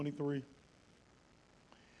23.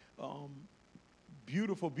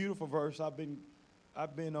 Beautiful, beautiful verse. I've been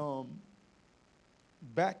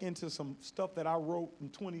back into some stuff that I wrote in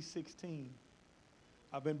 2016.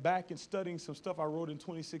 I've been back and studying some stuff I wrote in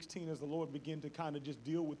 2016 as the Lord began to kind of just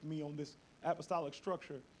deal with me on this apostolic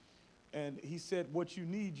structure. And he said, what you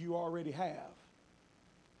need, you already have.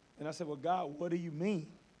 And I said, well, God, what do you mean?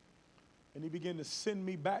 And he began to send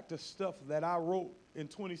me back to stuff that I wrote in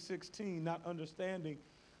 2016, not understanding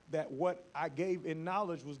that what I gave in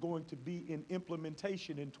knowledge was going to be in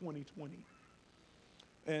implementation in 2020.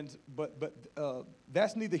 But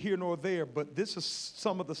that's neither here nor there, but this is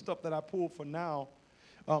some of the stuff that I pulled for now.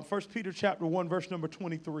 1 Peter chapter 1, verse number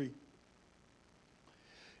 23.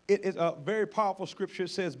 It is a very powerful scripture. It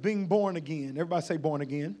says, being born again. Everybody say born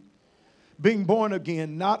again. Being born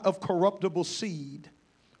again, not of corruptible seed,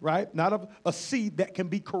 right? Not of a seed that can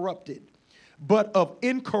be corrupted, but of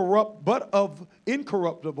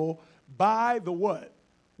incorruptible by the what?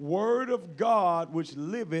 Word of God, which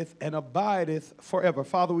liveth and abideth forever.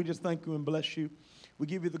 Father, we just thank you and bless you. We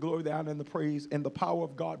give you the glory, the honor, and the praise, and the power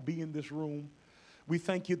of God be in this room. We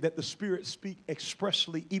thank you that the Spirit speak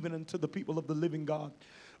expressly even unto the people of the living God.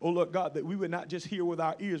 Oh, Lord God, that we would not just hear with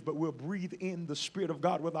our ears, but we'll breathe in the Spirit of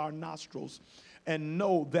God with our nostrils and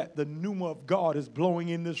know that the pneuma of God is blowing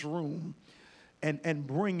in this room and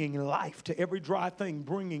bringing life to every dry thing,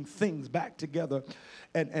 bringing things back together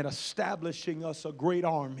and establishing us a great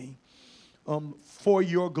army for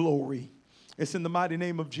your glory. It's in the mighty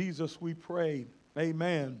name of Jesus we pray.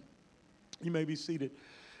 Amen. You may be seated.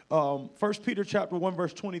 1 Peter chapter 1,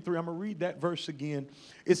 verse 23. I'm going to read that verse again.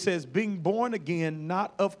 It says, being born again,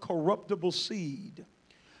 not of corruptible seed,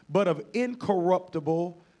 but of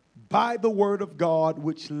incorruptible by the word of God,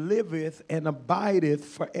 which liveth and abideth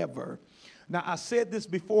forever. Now, I said this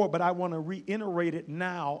before, but I want to reiterate it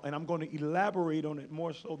now, and I'm going to elaborate on it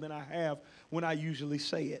more so than I have when I usually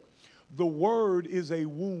say it. The word is a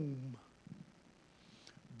womb.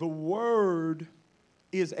 The word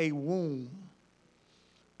is a womb.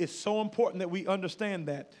 It's so important that we understand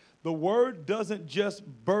that. The word doesn't just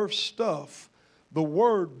birth stuff. The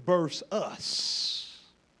word births us.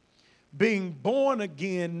 Being born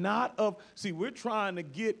again, not of, see, we're trying to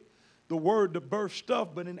get the word to birth stuff,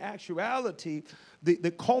 but in actuality,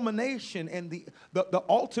 the culmination and the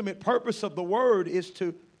ultimate purpose of the word is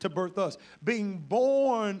to birth us. Being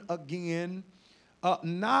born again,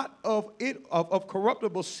 not of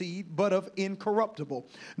corruptible seed, but of incorruptible.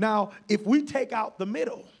 Now, if we take out the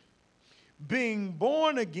middle, being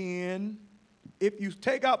born again, if you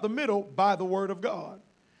take out the middle, by the word of God.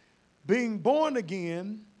 Being born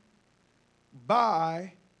again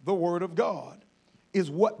by the word of God is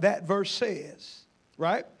what that verse says,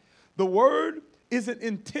 right? The word isn't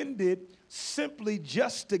intended simply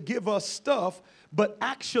just to give us stuff, but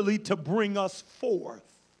actually to bring us forth.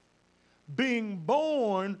 Being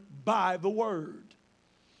born by the word.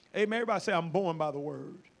 Amen. Everybody say, I'm born by the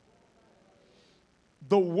word.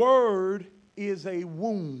 The word is a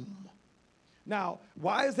womb. Now,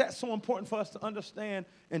 why is that so important for us to understand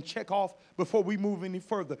and check off before we move any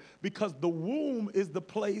further? Because the womb is the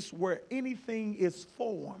place where anything is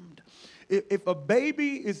formed. If a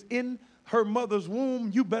baby is in her mother's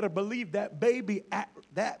womb, you better believe that baby at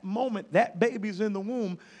that moment, that baby's in the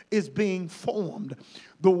womb, is being formed.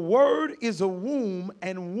 The word is a womb,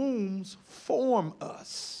 and wombs form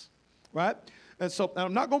us, right? And so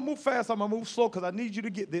I'm not going to move fast. I'm going to move slow because I need you to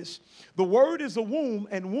get this. The word is a womb,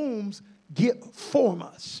 and wombs form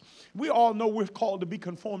us. We all know we're called to be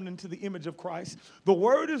conformed into the image of Christ. The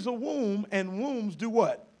word is a womb, and wombs do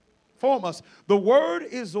what? Form us. The word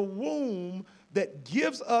is a womb that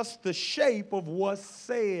gives us the shape of what's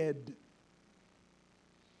said.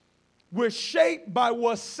 We're shaped by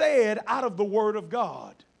what's said out of the word of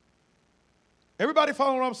God. Everybody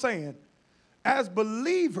follow what I'm saying? As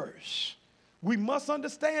believers, we must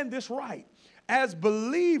understand this right. As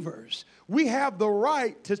believers, we have the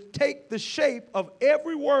right to take the shape of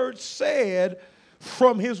every word said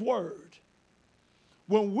from his word.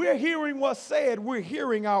 When we're hearing what's said, we're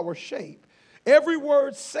hearing our shape. Every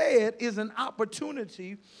word said is an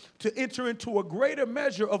opportunity to enter into a greater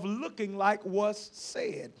measure of looking like what's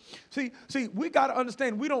said. See, we got to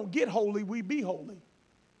understand we don't get holy, we be holy.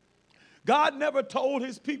 God never told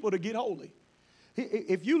his people to get holy.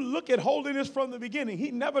 If you look at holiness from the beginning,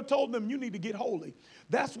 he never told them you need to get holy.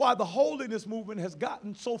 That's why the holiness movement has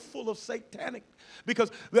gotten so full of satanic,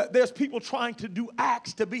 because there's people trying to do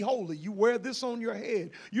acts to be holy. You wear this on your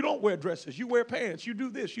head. You don't wear dresses. You wear pants. You do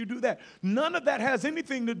this. You do that. None of that has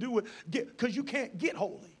anything to do with, because you can't get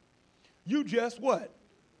holy. You just what?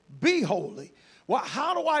 Be holy. Well,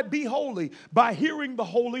 how do I be holy? By hearing the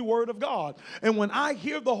holy word of God. And when I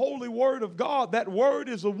hear the holy word of God, that word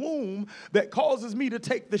is a womb that causes me to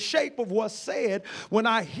take the shape of what's said. When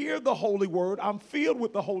I hear the holy word, I'm filled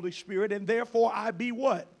with the Holy Spirit, and therefore I be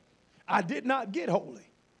what? I did not get holy.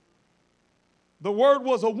 The word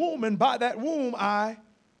was a womb, and by that womb I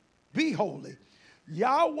be holy.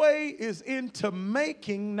 Yahweh is into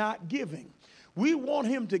making, not giving. We want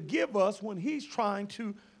him to give us when he's trying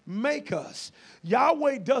to make us.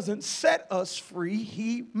 Yahweh doesn't set us free,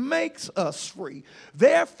 he makes us free.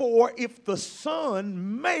 Therefore, if the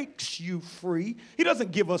Son makes you free, he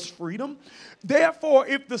doesn't give us freedom. Therefore,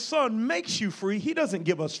 if the Son makes you free, he doesn't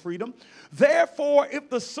give us freedom. Therefore, if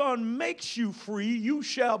the Son makes you free, you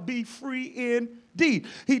shall be free indeed.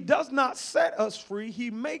 He does not set us free, he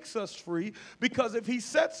makes us free, because if he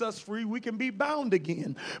sets us free, we can be bound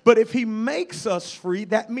again. But if he makes us free,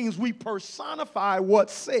 that means we personify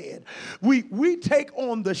what's said. We take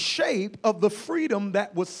on the shape of the freedom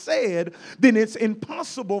that was said. Then it's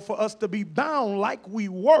impossible for us to be bound like we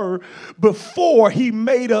were before he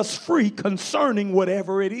made us free concerning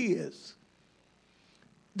whatever it is.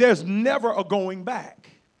 There's never a going back.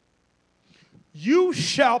 You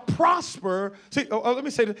shall prosper. See, let me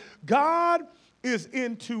say this. God is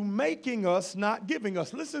into making us, not giving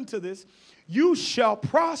us. Listen to this. You shall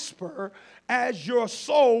prosper as your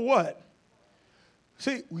soul what?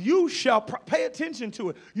 See, you shall, pay attention to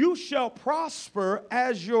it. You shall prosper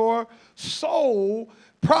as your soul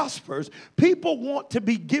prospers. People want to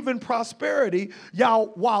be given prosperity,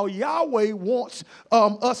 while Yahweh wants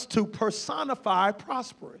us to personify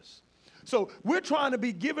prosperous. So we're trying to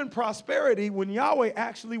be given prosperity when Yahweh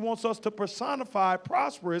actually wants us to personify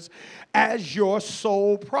prosperous as your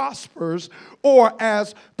soul prospers, or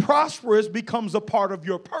as prosperous becomes a part of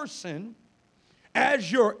your person.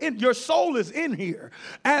 As your soul is in here,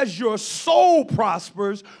 as your soul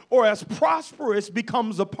prospers, or as prosperous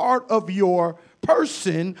becomes a part of your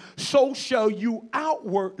person, so shall you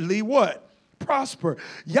outwardly what? Prosper.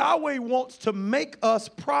 Yahweh wants to make us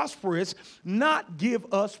prosperous, not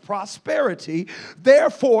give us prosperity.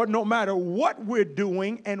 Therefore, no matter what we're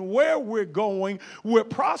doing and where we're going, we're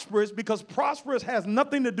prosperous, because prosperous has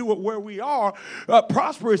nothing to do with where we are.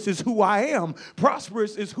 Prosperous is who I am.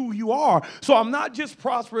 Prosperous is who you are. So I'm not just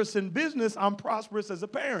prosperous in business, I'm prosperous as a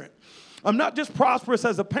parent. I'm not just prosperous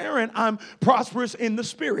as a parent, I'm prosperous in the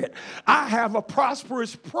spirit. I have a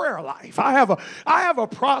prosperous prayer life. I have a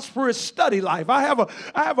prosperous study life. I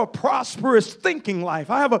have a prosperous thinking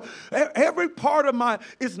life. Every part of my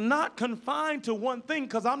is not confined to one thing,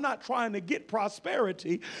 because I'm not trying to get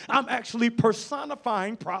prosperity. I'm actually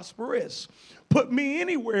personifying prosperous. Put me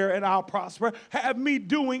anywhere and I'll prosper. Have me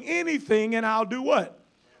doing anything and I'll do what?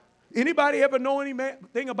 Anybody ever know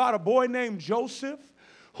anything about a boy named Joseph,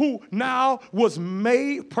 who now was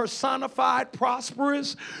made personified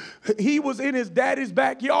prosperous? He was in his daddy's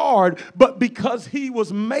backyard, but because he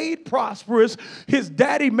was made prosperous, his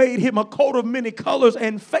daddy made him a coat of many colors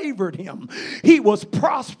and favored him. He was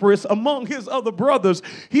prosperous among his other brothers.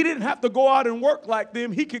 He didn't have to go out and work like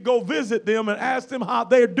them. He could go visit them and ask them how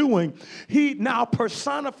they're doing. He now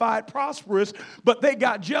personified prosperous, but they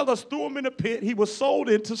got jealous, threw him in a pit. He was sold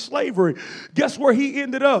into slavery. Guess where he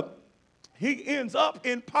ended up? He ends up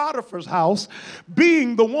in Potiphar's house,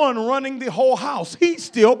 being the one running the whole house. He's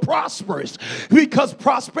still prosperous, because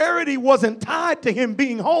prosperity wasn't tied to him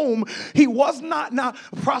being home. He was not. Now,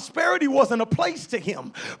 prosperity wasn't a place to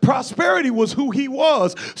him. Prosperity was who he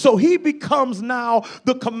was. So he becomes now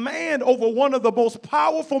the command over one of the most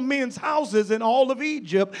powerful men's houses in all of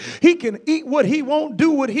Egypt. He can eat what he won't, do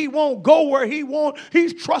what he won't, go where he won't.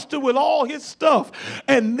 He's trusted with all his stuff.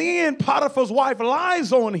 And then Potiphar's wife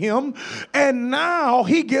lies on him, and now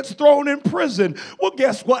he gets thrown in prison. Well,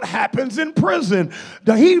 guess what happens in prison?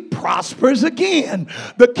 He prospers again.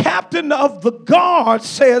 The captain of the guard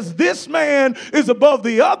says, this man is above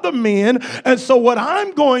the other men, and so what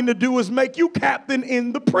I'm going to do is make you captain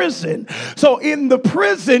in the prison. So in the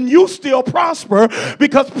prison, you still prosper,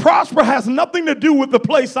 because prosper has nothing to do with the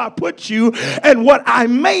place I put you and what I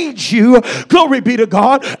made you. Glory be to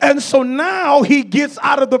God. And so now he gets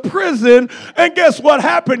out of the prison, and guess what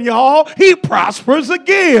happened, y'all? He prospers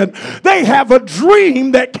again. They have a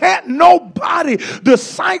dream that can't nobody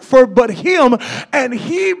decipher but him, and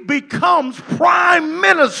he becomes prime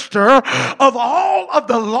minister of all of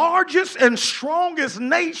the largest and strongest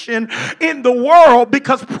nation in the world,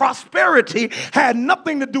 because prosperity had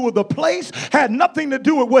nothing to do with the place, had nothing to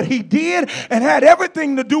do with what he did, and had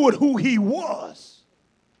everything to do with who he was.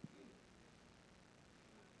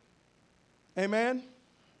 Amen.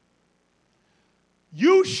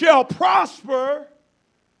 You shall prosper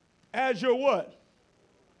as your what?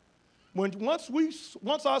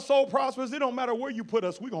 Once our soul prospers, it don't matter where you put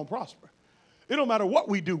us, we're going to prosper. It don't matter what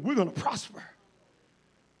we do, we're going to prosper.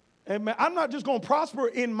 Amen. I'm not just going to prosper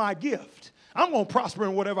in my gift. I'm going to prosper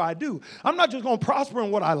in whatever I do. I'm not just going to prosper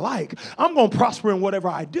in what I like. I'm going to prosper in whatever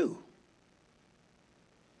I do.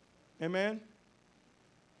 Amen.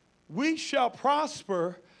 We shall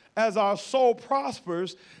prosper as our soul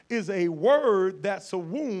prospers is a word that's a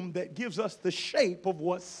womb that gives us the shape of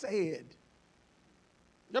what's said.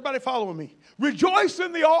 Everybody following me? Rejoice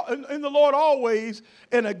in the Lord always.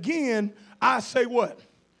 And again, I say what?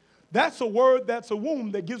 That's a word, that's a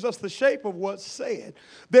womb that gives us the shape of what's said.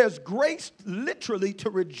 There's grace literally to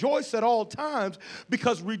rejoice at all times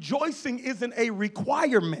because rejoicing isn't a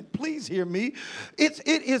requirement. Please hear me. It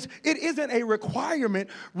isn't a requirement.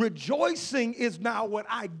 Rejoicing is now what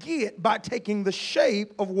I get by taking the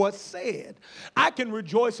shape of what's said. I can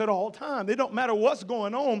rejoice at all times. It don't matter what's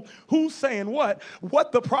going on, who's saying what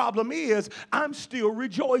the problem is, I'm still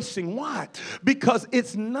rejoicing. Why? Because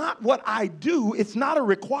it's not what I do. It's not a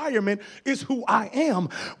requirement. Is who I am.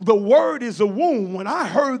 The word is a womb. When I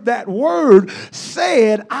heard that word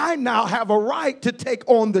said, I now have a right to take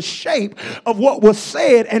on the shape of what was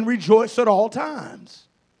said and rejoice at all times.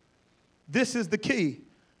 This is the key.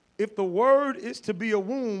 If the word is to be a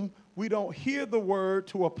womb, we don't hear the word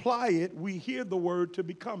to apply it. We hear the word to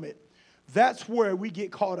become it. That's where we get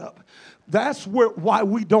caught up. That's why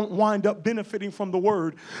we don't wind up benefiting from the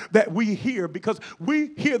word that we hear, because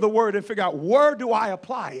we hear the word and figure out, where do I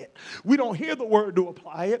apply it? We don't hear the word to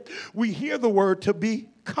apply it. We hear the word to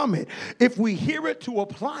become it. If we hear it to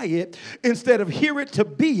apply it instead of hear it to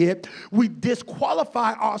be it, we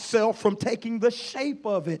disqualify ourselves from taking the shape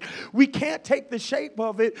of it. We can't take the shape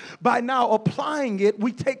of it by now applying it.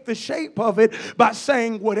 We take the shape of it by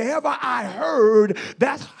saying, whatever I heard,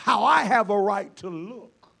 that's how I have a right to look.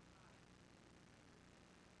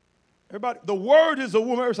 Everybody, the word is a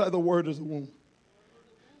womb. Everybody say, the word is a womb.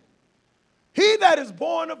 He that is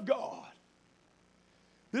born of God.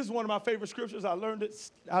 This is one of my favorite scriptures. I learned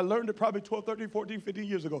it probably 12, 13, 14, 15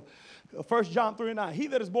 years ago. 1 John 3:9. He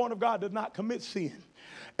that is born of God does not commit sin.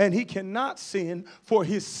 And he cannot sin, for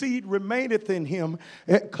his seed remaineth in him,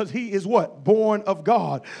 because he is what? Born of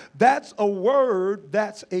God. That's a word,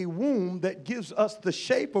 that's a womb that gives us the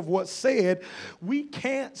shape of what's said. We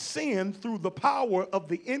can't sin through the power of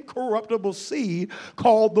the incorruptible seed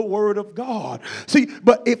called the word of God. See,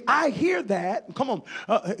 but if I hear that, come on,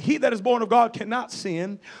 he that is born of God cannot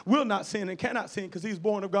sin, will not sin, and cannot sin, because he's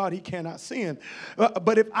born of God, he cannot sin.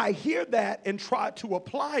 But if I hear that and try to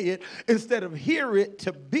apply it instead of hear it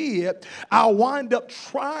to be it, I'll wind up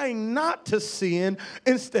trying not to sin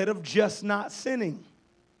instead of just not sinning.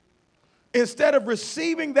 Instead of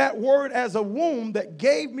receiving that word as a womb that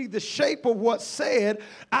gave me the shape of what's said,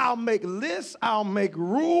 I'll make lists, I'll make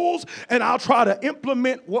rules, and I'll try to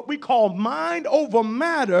implement what we call mind over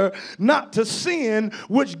matter, not to sin,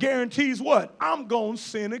 which guarantees what? I'm going to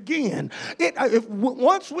sin again.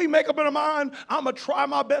 Once we make up in our mind, I'm going to try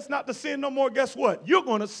my best not to sin no more, guess what? You're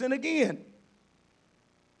going to sin again.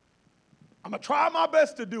 I'm going to try my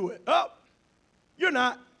best to do it. Oh, you're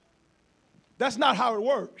not. That's not how it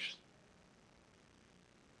works.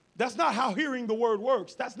 That's not how hearing the word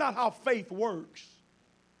works. That's not how faith works.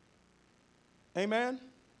 Amen?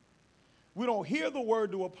 We don't hear the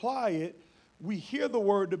word to apply it. We hear the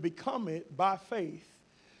word to become it by faith.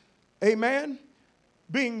 Amen?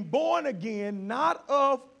 Being born again, not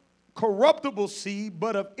of corruptible seed,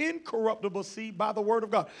 but of incorruptible seed by the word of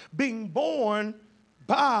God. Being born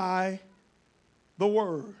by the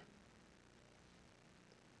word.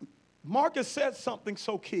 Marcus said something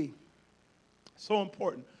so key, so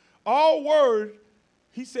important. All word,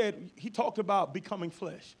 he said, he talked about becoming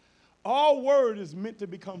flesh. All word is meant to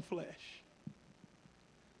become flesh.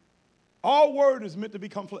 All word is meant to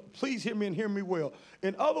become flesh. Please hear me and hear me well.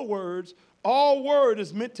 In other words, all word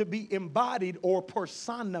is meant to be embodied or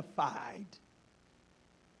personified.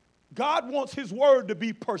 God wants his word to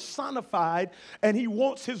be personified, and he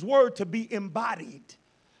wants his word to be embodied.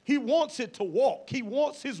 He wants it to walk. He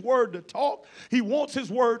wants his word to talk. He wants his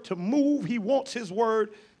word to move. He wants his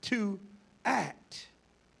word to act.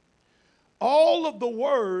 All of the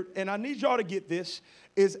word, and I need y'all to get this,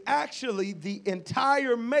 is actually the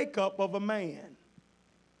entire makeup of a man.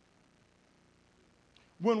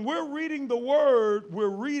 When we're reading the word, we're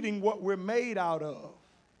reading what we're made out of.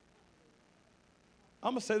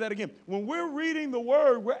 I'm going to say that again. When we're reading the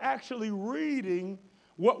word, we're actually reading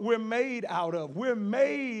what we're made out of. We're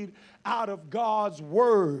made out of God's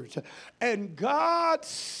words. And God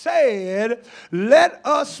said, let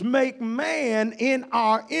us make man in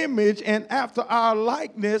our image and after our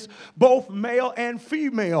likeness, both male and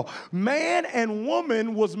female. Man and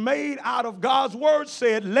woman was made out of God's word,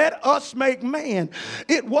 said, let us make man.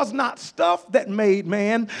 It was not stuff that made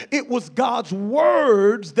man. It was God's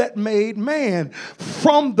words that made man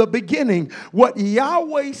from the beginning. What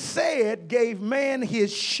Yahweh said gave man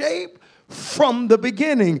his shape from the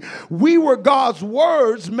beginning. We were God's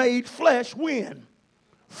words made flesh when?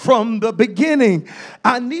 From the beginning.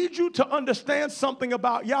 I need you to understand something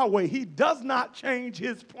about Yahweh. He does not change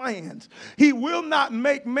his plans. He will not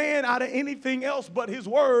make man out of anything else but his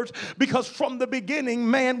words, because from the beginning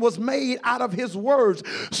man was made out of his words.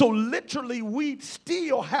 So literally we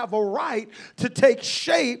still have a right to take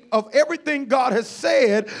shape of everything God has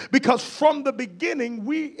said, because from the beginning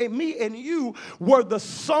me and you were the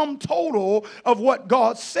sum total of what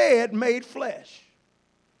God said made flesh.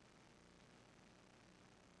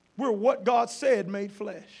 We're what God said made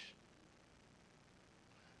flesh.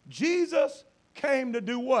 Jesus came to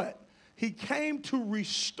do what? He came to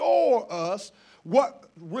restore us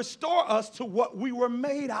to what we were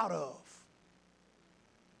made out of.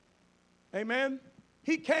 Amen?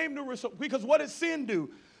 He came to restore, because what does sin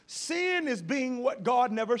do? Sin is being what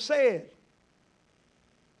God never said.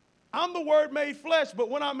 I'm the word made flesh,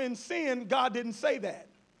 but when I'm in sin, God didn't say that.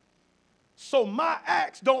 So my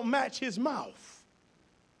acts don't match his mouth.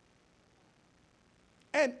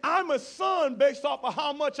 And I'm a son based off of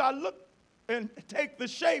how much I look and take the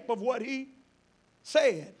shape of what he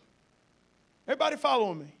said. Everybody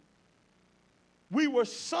following me? We were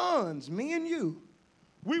sons, me and you.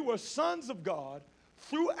 We were sons of God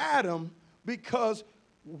through Adam because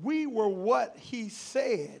we were what he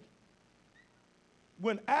said.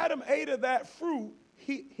 When Adam ate of that fruit,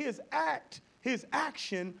 his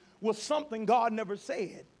action was something God never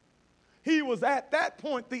said. He was at that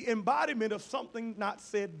point the embodiment of something not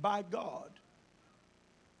said by God.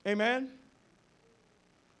 Amen?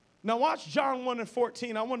 Now watch John 1 and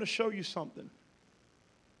 14. I want to show you something.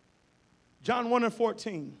 John 1 and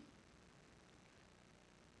 14.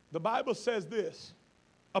 The Bible says this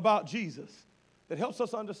about Jesus that helps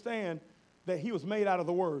us understand that he was made out of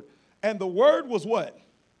the Word. And the Word was what?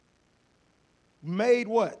 Made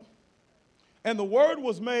what? And the Word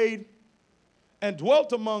was made and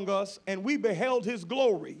dwelt among us, and we beheld his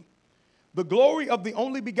glory. The glory of the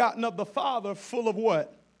only begotten of the Father, full of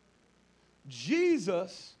what?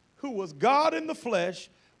 Jesus, who was God in the flesh,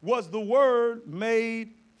 was the Word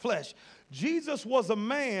made flesh. Jesus was a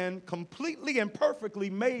man completely and perfectly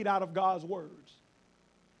made out of God's words.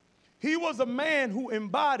 He was a man who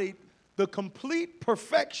embodied the complete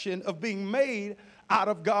perfection of being made out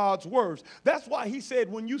of God's words. That's why he said,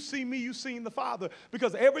 when you see me, you've seen the Father,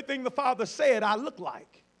 because everything the Father said, I look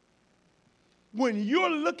like. When you're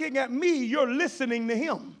looking at me, you're listening to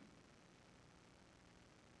him.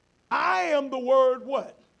 I am the Word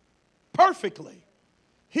what? Perfectly.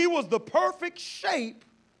 He was the perfect shape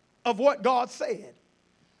of what God said.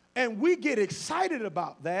 And we get excited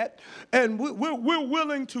about that, and we're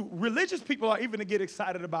willing to, religious people are even to get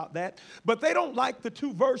excited about that, but they don't like the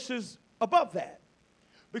two verses above that.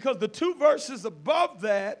 Because the two verses above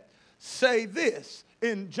that say this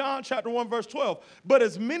in John chapter 1 verse 12. But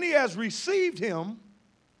as many as received him,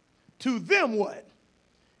 to them what?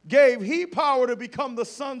 Gave he power to become the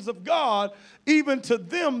sons of God, even to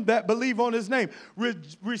them that believe on his name.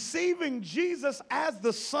 Receiving Jesus as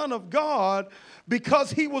the Son of God,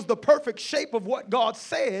 because he was the perfect shape of what God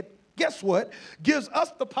said, guess what? Gives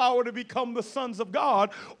us the power to become the sons of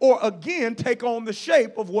God, or again take on the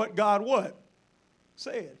shape of what God what?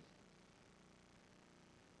 Said.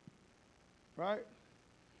 Right?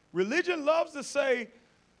 Religion loves to say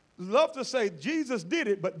Jesus did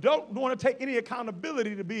it, but don't want to take any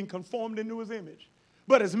accountability to being conformed into his image.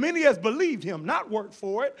 But as many as believed him, not worked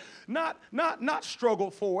for it, not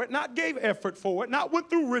struggled for it, not gave effort for it, not went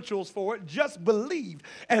through rituals for it, just believed.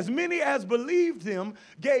 As many as believed him,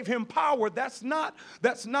 gave him power. That's not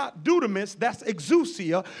dunamis, that's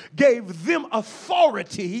exousia. Gave them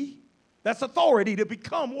authority. That's authority to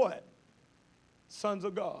become what? Sons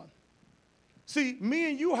of God. See,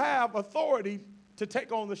 me and you have authority to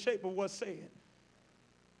take on the shape of what's said.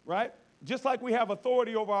 Right? Just like we have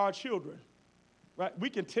authority over our children. Right?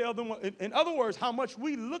 We can tell them, in other words, how much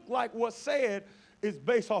we look like what's said is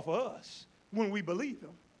based off of us when we believe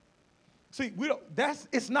him. See,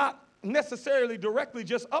 it's not necessarily directly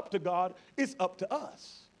just up to God, it's up to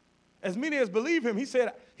us. As many as believe him, he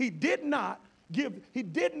said he gave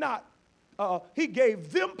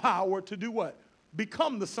them power to do what?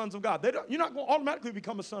 become the sons of God. You're not going to automatically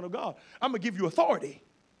become a son of God. I'm going to give you authority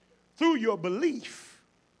through your belief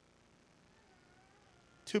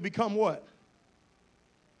to become what?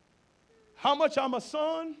 How much I'm a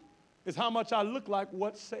son is how much I look like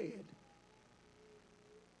what's said.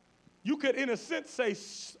 You could, in a sense, say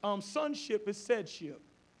sonship is saidship.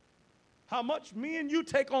 How much me and you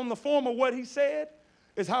take on the form of what he said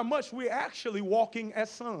is how much we're actually walking as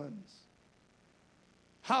sons.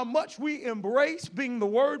 How much we embrace being the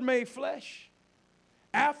Word made flesh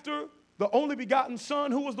after the only begotten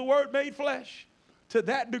Son who was the Word made flesh. To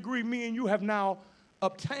that degree, me and you have now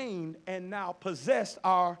obtained and now possessed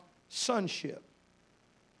our sonship.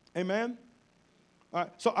 Amen? All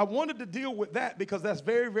right, so I wanted to deal with that because that's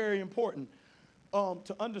very, very important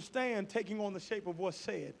to understand taking on the shape of what's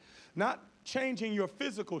said. Not changing your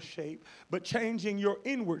physical shape, but changing your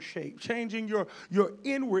inward shape, changing your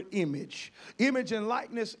inward image. Image and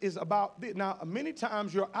likeness is about this. Now, many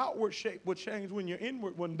times your outward shape will change when your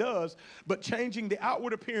inward one does, but changing the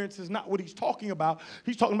outward appearance is not what he's talking about.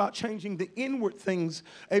 He's talking about changing the inward things,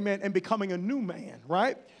 amen, and becoming a new man,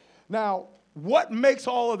 right? Now, what makes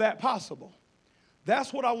all of that possible?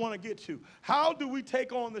 That's what I want to get to. How do we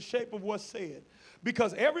take on the shape of what's said?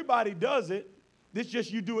 Because everybody does it. It's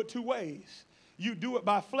just you do it two ways. You do it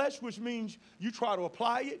by flesh, which means you try to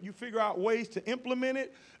apply it. You figure out ways to implement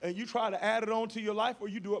it, and you try to add it on to your life, or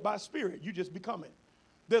you do it by spirit. You just become it.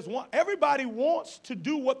 Everybody wants to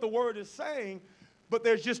do what the word is saying, but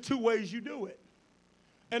there's just two ways you do it.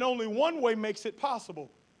 And only one way makes it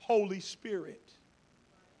possible: Holy Spirit.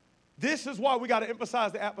 This is why we got to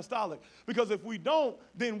emphasize the apostolic. Because if we don't,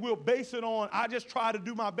 then we'll base it on, I just try to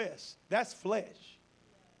do my best. That's flesh.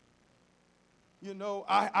 You know,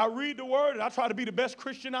 I read the word and I try to be the best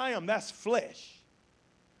Christian I am. That's flesh.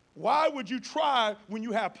 Why would you try when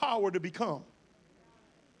you have power to become?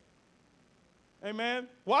 Amen.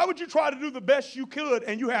 Why would you try to do the best you could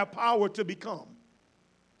and you have power to become?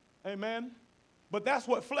 Amen. But that's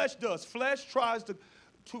what flesh does. Flesh tries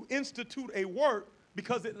to institute a work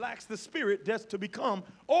because it lacks the spirit just to become,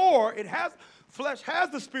 or flesh has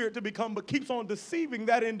the spirit to become, but keeps on deceiving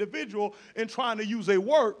that individual and trying to use a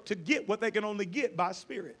work to get what they can only get by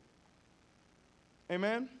spirit.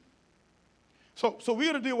 Amen? So we're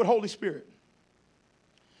going to deal with Holy Spirit.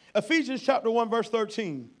 Ephesians chapter 1, verse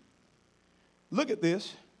 13. Look at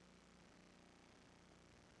this.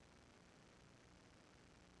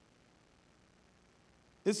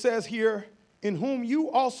 It says here, in whom you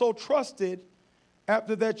also trusted,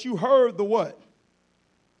 after that you heard the what?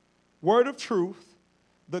 Word of truth,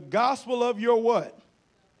 the gospel of your what?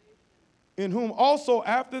 In whom also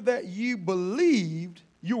after that you believed,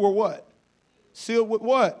 you were what? Sealed with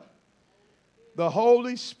what? The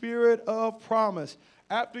Holy Spirit of promise.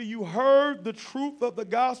 After you heard the truth of the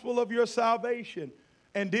gospel of your salvation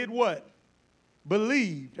and did what?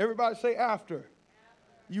 Believed. Everybody say after.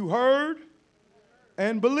 You heard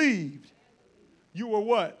and believed. You were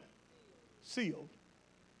what? Sealed.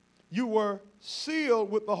 You were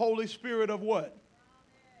sealed with the Holy Spirit of what?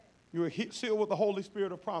 You were sealed with the Holy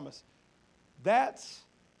Spirit of promise. This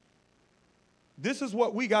is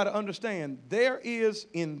what we got to understand. There is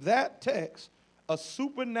in that text a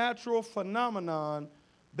supernatural phenomenon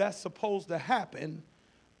that's supposed to happen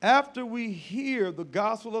after we hear the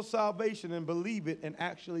gospel of salvation and believe it and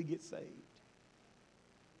actually get saved.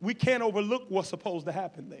 We can't overlook what's supposed to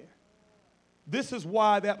happen there. This is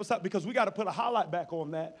why that was up, because we got to put a highlight back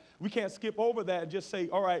on that. We can't skip over that and just say,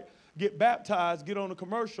 all right, get baptized, get on a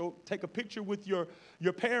commercial, take a picture with your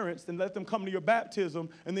parents and let them come to your baptism,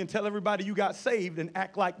 and then tell everybody you got saved and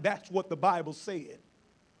act like that's what the Bible said.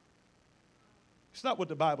 It's not what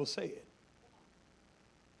the Bible said.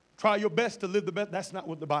 Try your best to live the best. That's not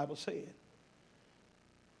what the Bible said.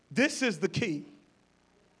 This is the key.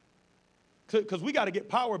 Because we got to get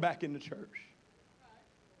power back in the church.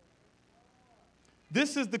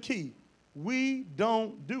 This is the key. We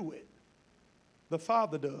don't do it. The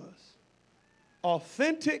Father does.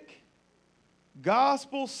 Authentic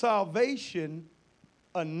gospel salvation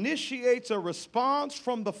initiates a response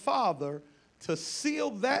from the Father to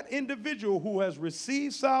seal that individual who has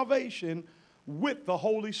received salvation with the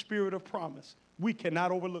Holy Spirit of promise. We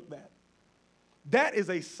cannot overlook that. That is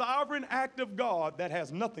a sovereign act of God that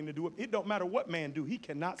has nothing to do with it. It don't matter what man do. He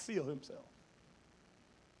cannot seal himself.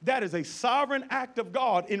 That is a sovereign act of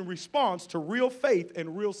God in response to real faith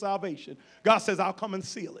and real salvation. God says, I'll come and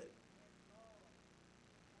seal it.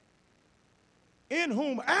 In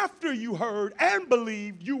whom after you heard and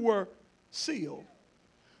believed, you were sealed.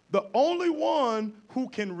 The only one who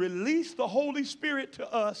can release the Holy Spirit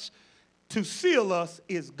to us to seal us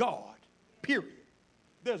is God, period.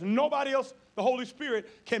 There's nobody else. the Holy Spirit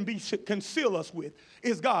can seal us with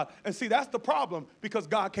is God. And see, that's the problem, because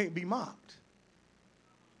God can't be mocked.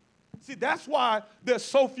 See, that's why there's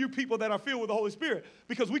so few people that are filled with the Holy Spirit,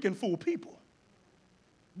 because we can fool people.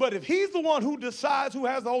 But if he's the one who decides who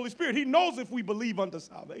has the Holy Spirit, he knows if we believe unto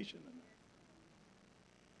salvation.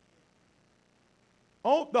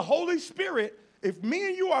 Oh, the Holy Spirit, if me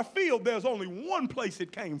and you are filled, there's only one place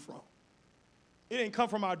it came from. It didn't come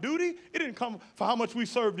from our duty. It didn't come from how much we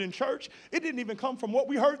served in church. It didn't even come from what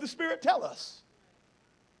we heard the Spirit tell us.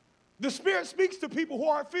 The Spirit speaks to people who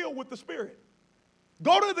aren't filled with the Spirit.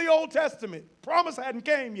 Go to the Old Testament. Promise hadn't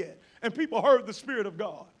came yet, and people heard the Spirit of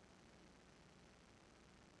God.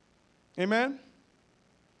 Amen?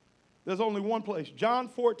 There's only one place. John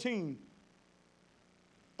 14.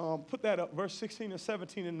 Put that up, verse 16 and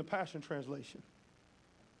 17 in the Passion Translation.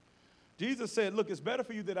 Jesus said, look, it's better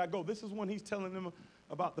for you that I go. This is when he's telling them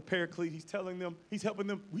about the Paraclete. He's telling them, he's helping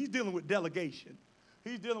them. He's dealing with delegation.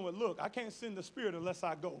 He's dealing with, look, I can't send the Spirit unless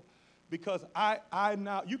I go. Because I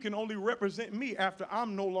now, you can only represent me after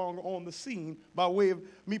I'm no longer on the scene by way of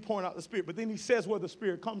me pouring out the Spirit. But then he says where the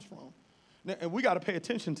Spirit comes from. Now, and we got to pay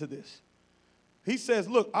attention to this. He says,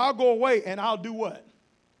 look, I'll go away and I'll do what?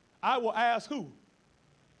 I will ask who?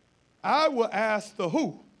 I will ask the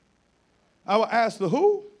who. I will ask the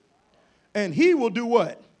who, and he will do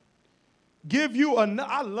what? Give you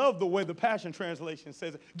another. I love the way the Passion Translation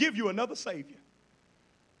says it. Give you another Savior.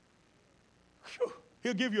 Whew.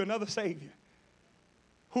 He'll give you another Savior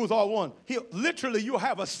who's all one. You'll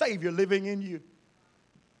have a Savior living in you.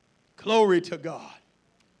 Glory to God.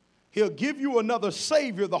 He'll give you another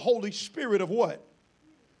Savior, the Holy Spirit of what?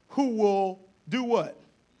 Who will do what?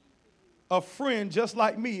 A friend just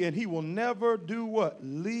like me, and he will never do what?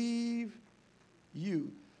 Leave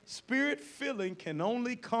you. Spirit filling can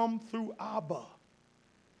only come through Abba.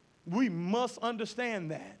 We must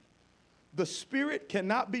understand that. The Spirit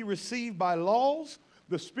cannot be received by laws.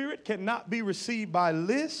 The Spirit cannot be received by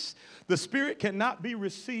lists. The Spirit cannot be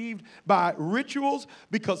received by rituals,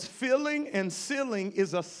 because filling and sealing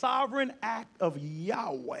is a sovereign act of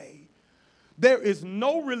Yahweh. There is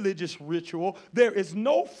no religious ritual. There is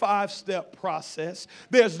no 5-step process.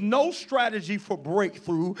 There's no strategy for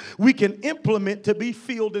breakthrough we can implement to be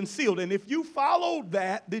filled and sealed. And if you followed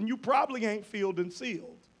that, then you probably ain't filled and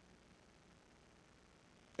sealed.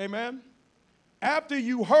 Amen? After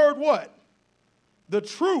you heard what? The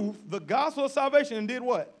truth, the gospel of salvation, and did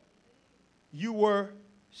what? You were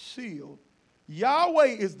sealed. Yahweh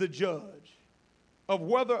is the judge of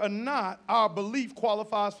whether or not our belief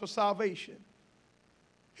qualifies for salvation.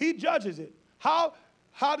 He judges it. How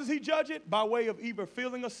does he judge it? By way of either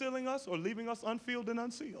filling or sealing us, or leaving us unfilled and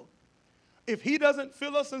unsealed. If he doesn't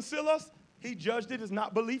fill us and seal us, he judged it as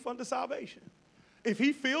not belief unto salvation. If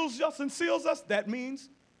he fills us and seals us, that means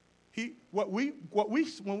when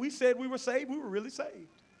we said we were saved, we were really saved.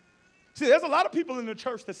 See, there's a lot of people in the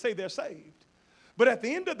church that say they're saved. But at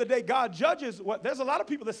the end of the day, God judges there's a lot of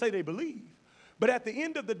people that say they believe. But at the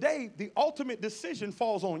end of the day, the ultimate decision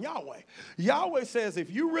falls on Yahweh. Yahweh says, if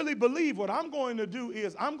you really believe, what I'm going to do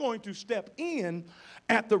is I'm going to step in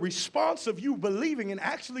at the response of you believing and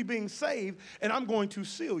actually being saved, and I'm going to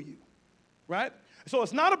seal you, right? So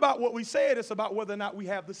it's not about what we said, it's about whether or not we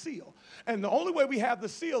have the seal. And the only way we have the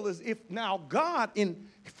seal is if now God,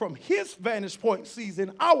 from his vantage point, sees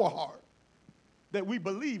in our heart that we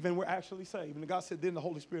believe and we're actually saved. And God said, then the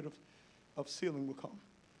Holy Spirit of sealing will come.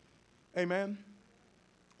 Amen.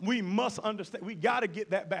 We must understand. We got to get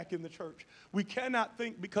that back in the church. We cannot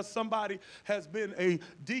think because somebody has been a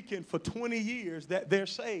deacon for 20 years that they're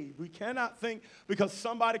saved. We cannot think because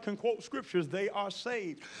somebody can quote scriptures they are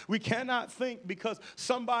saved. We cannot think because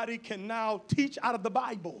somebody can now teach out of the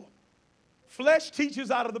Bible. Flesh teaches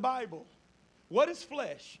out of the Bible. What is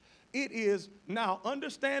flesh? It is now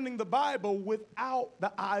understanding the Bible without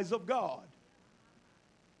the eyes of God.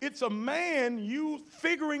 It's a man you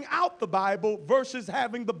figuring out the Bible versus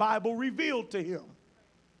having the Bible revealed to him.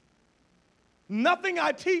 Nothing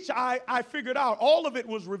I teach, I figured out. All of it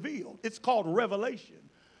was revealed. It's called revelation.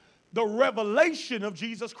 The revelation of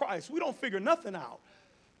Jesus Christ. We don't figure nothing out.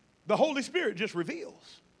 The Holy Spirit just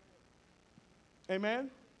reveals. Amen?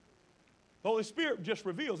 The Holy Spirit just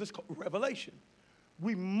reveals. It's called revelation.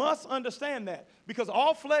 We must understand that, because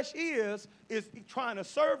all flesh is trying to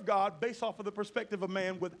serve God based off of the perspective of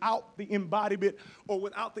man without the embodiment or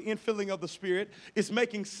without the infilling of the Spirit. It's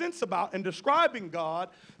making sense about and describing God,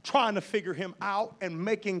 trying to figure him out and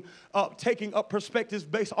taking up perspectives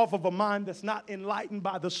based off of a mind that's not enlightened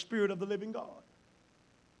by the Spirit of the living God.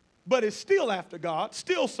 But it's still after God,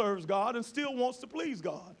 still serves God, and still wants to please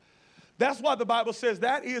God. That's why the Bible says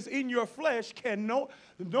that is in your flesh can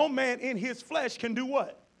no man in his flesh can do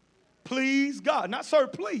what? Please God. Not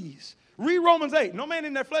serve, please. Read Romans 8. No man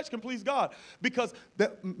in their flesh can please God because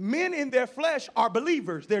the men in their flesh are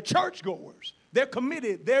believers. They're churchgoers. They're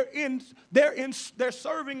committed. They're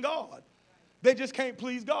serving God. They just can't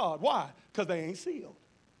please God. Why? Because they ain't sealed.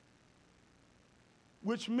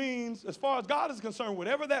 Which means, as far as God is concerned,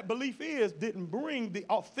 whatever that belief is didn't bring the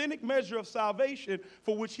authentic measure of salvation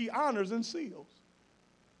for which he honors and seals.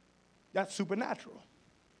 That's supernatural.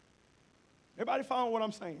 Everybody following what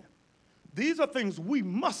I'm saying? These are things we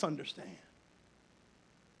must understand.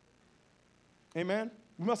 Amen?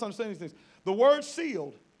 We must understand these things. The word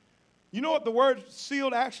sealed, you know what the word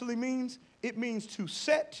sealed actually means? It means to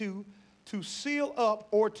set to seal up,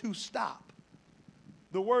 or to stop.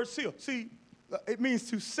 The word seal. See, it means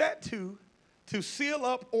to set to seal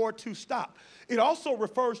up, or to stop. It also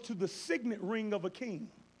refers to the signet ring of a king.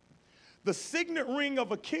 The signet ring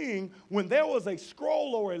of a king, when there was a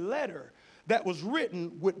scroll or a letter that was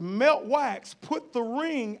written with melt wax, put the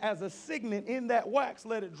ring as a signet in that wax,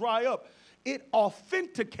 let it dry up. It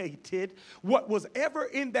authenticated what was ever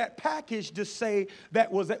in that package to say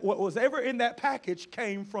that what was ever in that package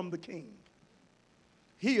came from the king.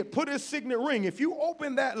 He had put his signet ring. If you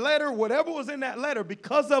open that letter, whatever was in that letter,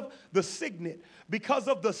 because of the signet, because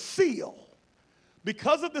of the seal,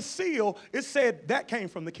 it said that came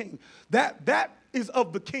from the king. That is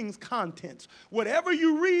of the king's contents. Whatever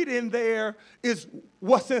you read in there is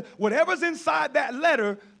whatever's inside that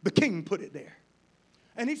letter, the king put it there.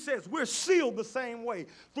 And he says we're sealed the same way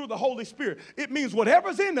through the Holy Spirit. It means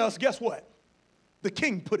whatever's in us, guess what? The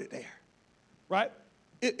king put it there, right?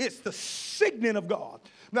 It's the signet of God.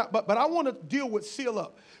 Now, but I want to deal with seal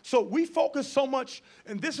up. So we focus so much,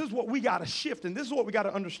 and this is what we got to shift, and this is what we got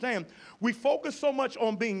to understand. We focus so much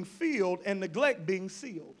on being filled and neglect being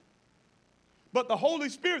sealed. But the Holy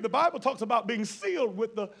Spirit, the Bible talks about being sealed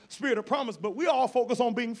with the Spirit of promise, but we all focus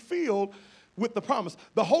on being filled with the promise.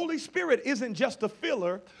 The Holy Spirit isn't just a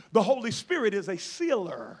filler. The Holy Spirit is a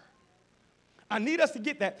sealer. I need us to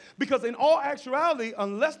get that, because in all actuality,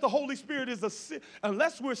 unless the Holy Spirit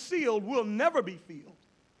unless we're sealed, we'll never be filled.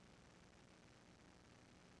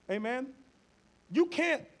 Amen?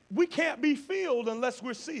 We can't be filled unless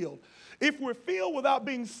we're sealed. If we're filled without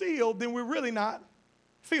being sealed, then we're really not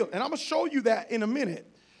filled. And I'm going to show you that in a minute.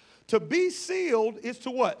 To be sealed is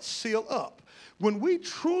to what? Seal up. When we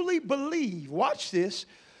truly believe, watch this,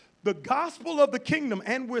 the gospel of the kingdom,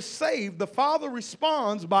 and we're saved, the Father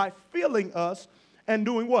responds by filling us and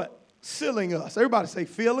doing what? Sealing us. Everybody say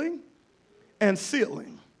filling and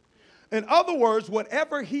sealing. In other words,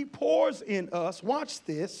 whatever he pours in us, watch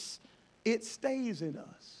this, it stays in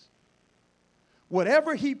us.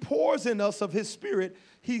 Whatever he pours in us of his Spirit,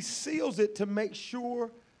 he seals it to make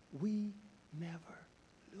sure we never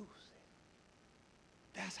lose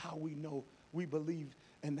it. That's how we know we believe,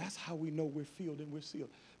 and that's how we know we're filled and we're sealed.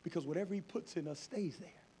 Because whatever he puts in us stays there.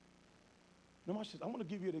 Now watch this. I want to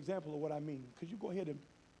give you an example of what I mean. Could you go ahead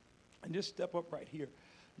and just step up right here?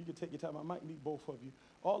 You can take your time. I might need both of you.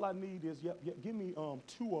 All I need is, give me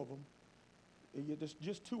two of them.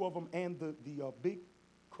 Just two of them and the big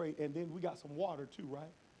crate. And then we got some water too, right?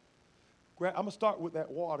 I'm going to start with that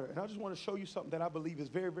water. And I just want to show you something that I believe is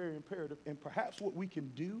very, very imperative. And perhaps what we can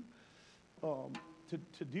do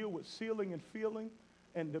to deal with sealing and filling.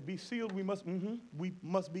 And to be sealed, we must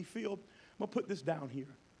be filled. I'm going to put this down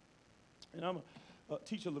here. And I'm going to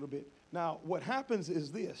teach a little bit. Now, what happens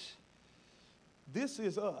is this. This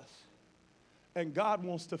is us. And God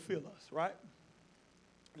wants to fill us, right?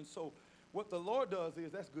 And so what the Lord does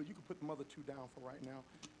is, that's good. You can put the other two down for right now.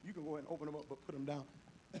 You can go ahead and open them up, but put them down.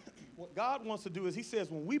 What God wants to do is, he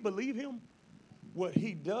says when we believe him, what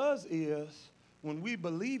he does is, when we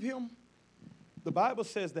believe him, the Bible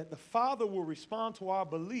says that the Father will respond to our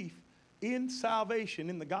belief in salvation,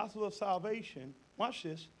 in the gospel of salvation. Watch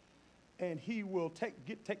this. And he will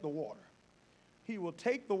take the water. He will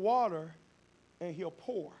take the water and he'll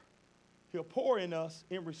pour. He'll pour in us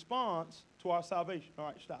in response to our salvation. All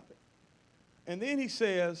right, stop it. And then he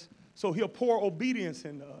says, so he'll pour obedience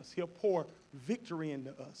into us. He'll pour victory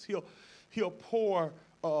into us. He'll pour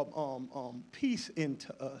peace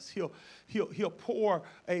into us. He'll pour,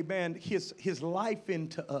 amen, his life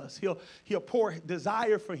into us. He'll pour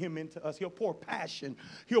desire for him into us. He'll pour passion.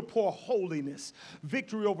 He'll pour holiness,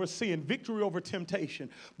 victory over sin, victory over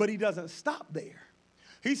temptation. But he doesn't stop there.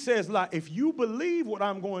 He says, like, if you believe what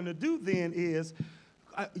I'm going to do, then is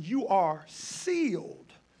you are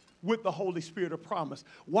sealed with the Holy Spirit of promise.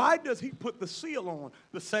 Why does he put the seal on?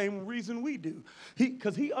 The same reason we do.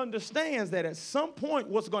 Because he understands that at some point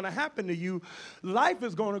what's going to happen to you, life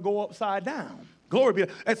is going to go upside down. Glory be to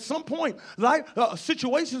God. At some point, life,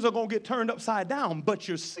 situations are going to get turned upside down, but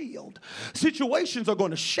you're sealed. Situations are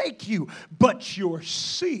going to shake you, but you're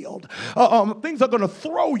sealed. Things are going to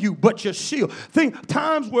throw you, but you're sealed.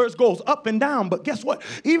 Times where it goes up and down, but guess what?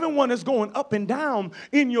 Even when it's going up and down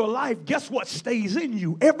in your life, guess what stays in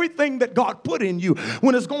you? Everything that God put in you,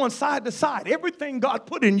 when it's going side to side, everything God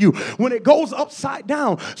put in you, when it goes upside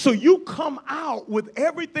down. So you come out with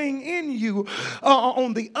everything in you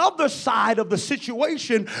on the other side of the situation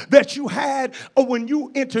that you had when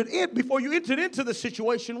you entered in, before you entered into the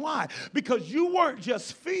situation. Why? Because you weren't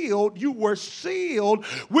just filled, you were sealed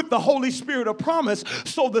with the Holy Spirit of promise.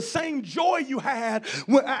 So the same joy you had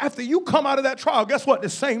after you come out of that trial, guess what? The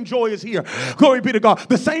same joy is here. Glory be to God.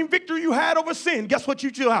 The same victory you had over sin, guess what you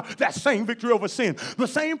still have? That same victory over sin. The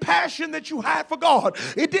same passion that you had for God,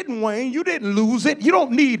 it didn't wane. You didn't lose it. You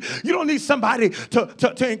don't need somebody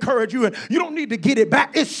to encourage you, and you don't need to get it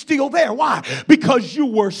back. It's still there. Why? Because you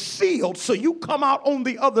were sealed. So you come out on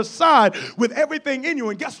the other side with everything in you.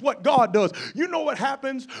 And guess what God does? You know what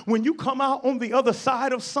happens when you come out on the other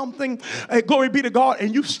side of something? Glory be to God.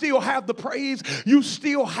 And you still have the praise. You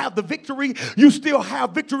still have the victory. You still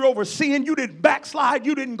have victory over sin. You didn't backslide.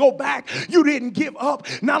 You didn't go back. You didn't give up.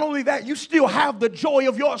 Not only that, you still have the joy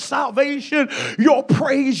of your salvation, your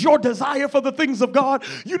praise, your desire for the things of God.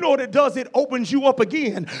 You know what it does? It opens you up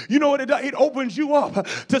again. You know what it does? It opens you up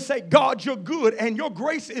to say, God, you're good. And your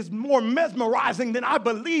grace is more mesmerizing than I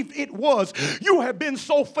believed it was. You have been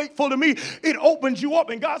so faithful to me. It opens you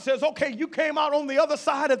up, and God says, okay, you came out on the other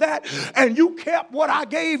side of that, and you kept what I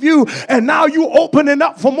gave you, and now you opening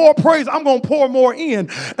up for more praise. I'm going to pour more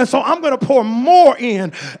in, and so I'm going to pour more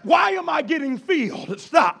in. Why am I getting filled?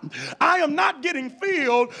 Stop. I am not getting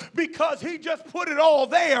filled because he just put it all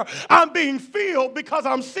there. I'm being filled because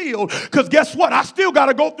I'm sealed, because guess what? I still got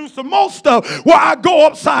to go through some more stuff where I go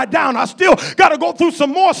upside down. I still got to go through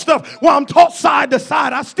some more stuff while I'm tossed side to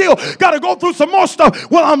side. I still got to go through some more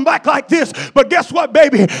stuff while I'm back like this. But guess what,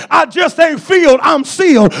 baby? I just ain't filled. I'm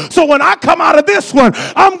sealed. So when I come out of this one,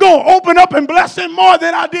 I'm going to open up and bless him more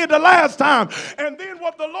than I did the last time. And then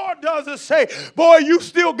what the Lord does is say, boy, you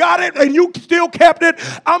still got it and you still kept it.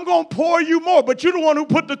 I'm going to pour you more. But you're the one who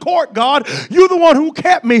put the court, God. You're the one who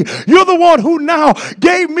kept me. You're the one who now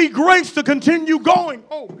gave me grace to continue going.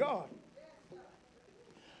 Oh, God.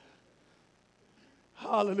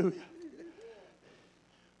 Hallelujah.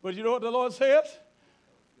 But you know what the Lord says?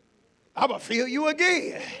 I'm going to fill you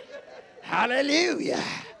again. Hallelujah.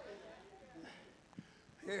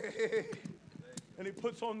 And he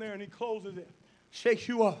puts on there and he closes it, shakes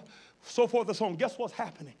you up, so forth and so on. Guess what's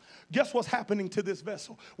happening? Guess what's happening to this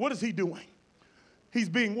vessel? What is he doing? He's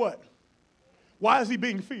being what? Why is he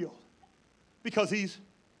being filled? Because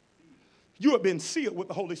you have been sealed with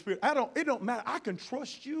the Holy Spirit. It don't matter. I can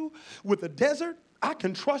trust you with the desert. I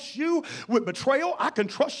can trust you with betrayal. I can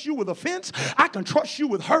trust you with offense. I can trust you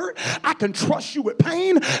with hurt. I can trust you with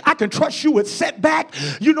pain. I can trust you with setback.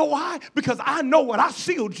 You know why? Because I know what I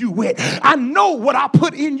sealed you with. I know what I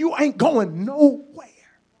put in you ain't going nowhere.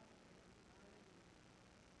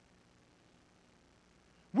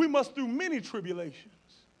 We must through many tribulations.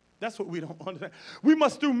 That's what we don't understand. We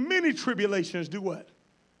must through many tribulations do what?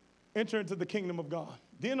 Enter into the kingdom of God.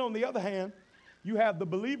 Then on the other hand, you have the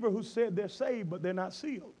believer who said they're saved, but they're not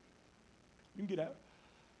sealed. You can get out.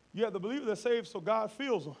 You have the believer that's saved, so God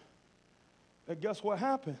fills them. And guess what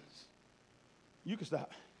happens? You can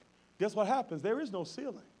stop. Guess what happens? There is no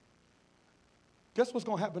sealing. Guess what's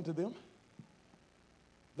going to happen to them?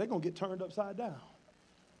 They're going to get turned upside down.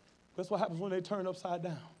 Guess what happens when they turn upside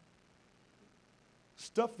down?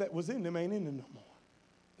 Stuff that was in them ain't in them no more.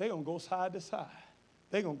 They're going to go side to side.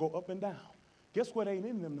 They're going to go up and down. Guess what ain't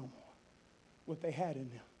in them no more? What they had in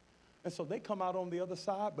them. And so they come out on the other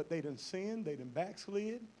side, but they done sinned, they done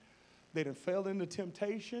backslid, they done fell into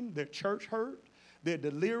temptation, they're church hurt, they're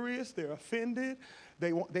delirious, they're offended,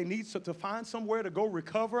 they need to find somewhere to go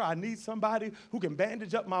recover. I need somebody who can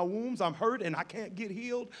bandage up my wounds. I'm hurt and I can't get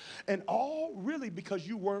healed. And all really because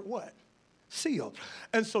you weren't what? Sealed.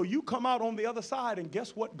 And so you come out on the other side, and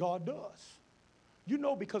guess what God does? You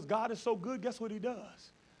know, because God is so good, guess what he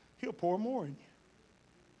does? He'll pour more in you.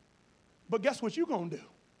 But guess what you're going to do?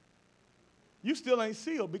 You still ain't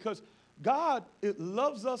sealed, because God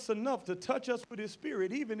loves us enough to touch us with his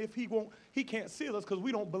spirit, even if he can't seal us because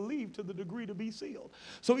we don't believe to the degree to be sealed.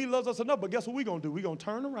 So he loves us enough, but guess what we're going to do? We're going to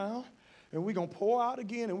turn around, And we're going to pour out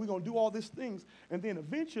again, and we're going to do all these things. And then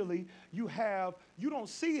eventually you don't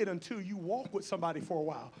see it until you walk with somebody for a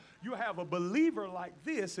while. You have a believer like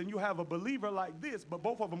this, and you have a believer like this, but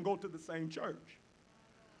both of them go to the same church.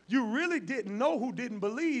 You really didn't know who didn't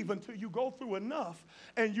believe until you go through enough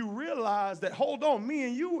and you realize that, hold on, me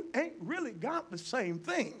and you ain't really got the same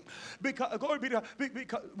thing. Because, glory be to God,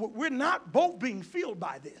 because we're not both being filled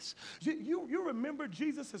by this. You remember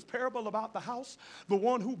Jesus' parable about the house? The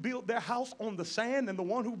one who built their house on the sand and the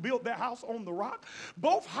one who built their house on the rock?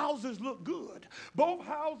 Both houses look good. Both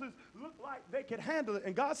houses look like they could handle it.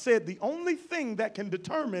 And God said the only thing that can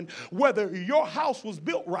determine whether your house was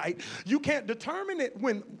built right, you can't determine it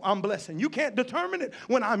when I'm blessing. You can't determine it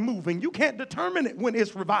when I'm moving. You can't determine it when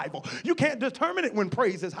it's revival. You can't determine it when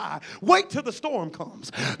praise is high. Wait till the storm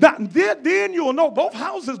comes. Now, then you'll know both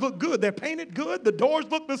houses look good. They're painted good. The doors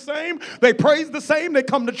look the same. They praise the same. They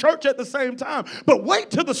come to church at the same time. But wait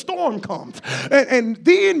till the storm comes. And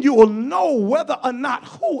then you will know whether or not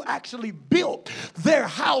who actually built their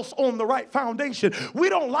house on the right foundation. We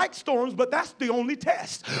don't like storms, but that's the only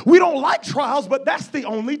test. We don't like trials, but that's the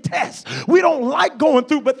only test. We don't like going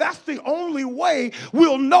through, but that's the only way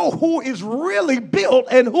we'll know who is really built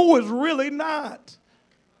and who is really not.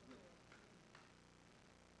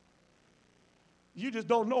 You just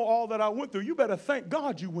don't know all that I went through. You better thank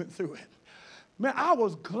God you went through it. Man, I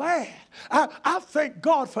was glad. I thank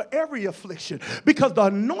God for every affliction because the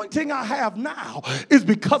anointing I have now is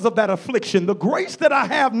because of that affliction. The grace that I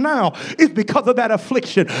have now is because of that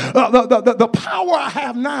affliction. The power I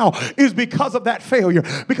have now is because of that failure.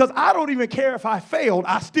 Because I don't even care if I failed,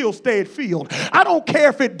 I still stayed filled. I don't care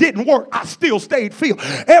if it didn't work, I still stayed filled.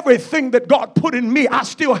 Everything that God put in me, I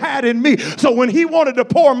still had in me. So when he wanted to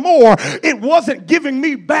pour more, it wasn't giving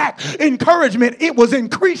me back encouragement, it was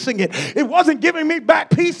increasing it. It wasn't giving me back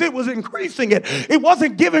peace, it was increasing it. It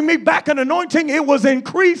wasn't giving me back an anointing, it was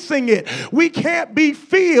increasing it. We can't be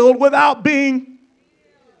filled without being.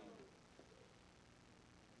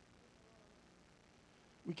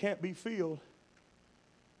 We can't be filled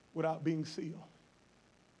without being sealed.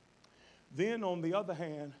 Then on the other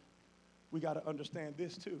hand, we got to understand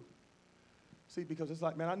this too. See, because it's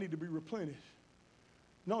like, man, I need to be replenished.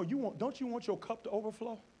 No, don't you want your cup to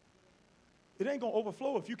overflow? It ain't going to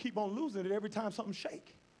overflow if you keep on losing it every time something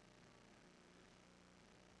shake.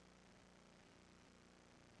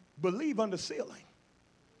 Believe under sealing.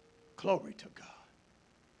 Glory to God.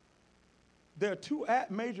 There are two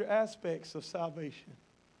major aspects of salvation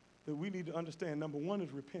that we need to understand. Number one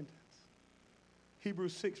is repentance.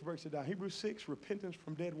 Hebrews 6 breaks it down. Hebrews 6, repentance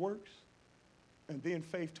from dead works, and then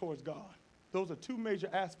faith towards God. Those are two major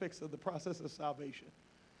aspects of the process of salvation.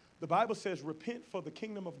 The Bible says repent for the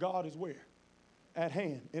kingdom of God is where? At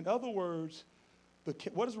hand. In other words,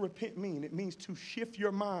 what does repent mean? It means to shift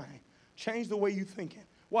your mind, change the way you're thinking.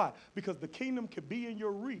 Why? Because the kingdom could be in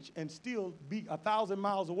your reach and still be 1,000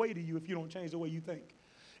 miles away to you if you don't change the way you think.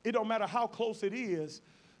 It don't matter how close it is,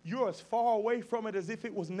 you're as far away from it as if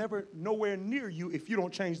it was nowhere near you if you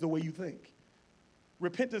don't change the way you think.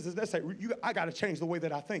 Repentance is, let's say, I got to change the way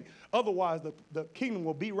that I think. Otherwise, the kingdom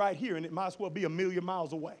will be right here and it might as well be 1,000,000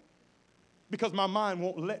 miles away because my mind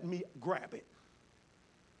won't let me grab it.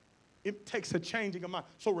 It takes a changing of mind.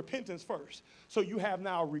 So repentance first. So you have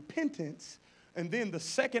now repentance. And then the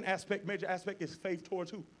second aspect, major aspect, is faith towards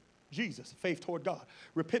who? Jesus. Faith toward God.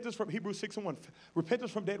 Repentance from Hebrews 6:1. Repentance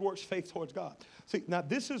from dead works, faith towards God. See, now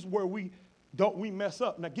this is where we mess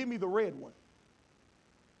up. Now give me the red one.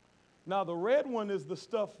 Now the red one is the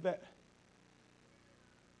stuff that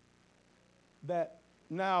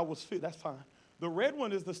now was filled. That's fine. The red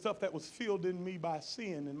one is the stuff that was filled in me by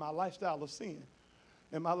sin and my lifestyle of sin.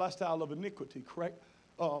 And my lifestyle of iniquity, correct?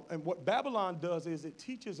 And what Babylon does is it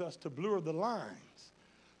teaches us to blur the lines,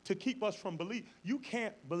 to keep us from belief. You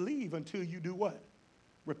can't believe until you do what?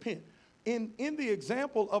 Repent. In the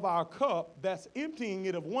example of our cup, that's emptying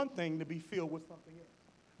it of one thing to be filled with something else.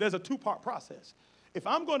 There's a two-part process. If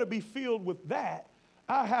I'm going to be filled with that,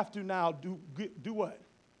 I have to now do what?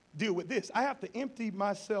 Deal with this. I have to empty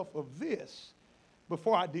myself of this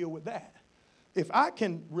before I deal with that. If I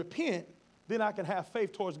can repent, then I can have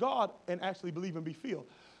faith towards God and actually believe and be filled.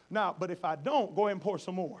 Now, but if I don't, go ahead and pour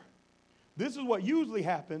some more. This is what usually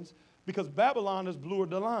happens because Babylon has blurred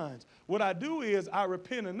the lines. What I do is I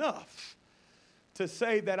repent enough to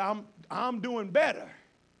say that I'm doing better,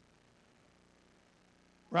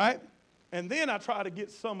 right? And then I try to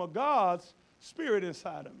get some of God's spirit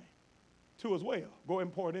inside of me too as well. Go ahead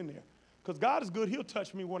and pour it in there. Because God is good. He'll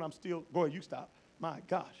touch me when I'm still, go ahead, you stop. My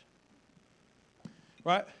gosh.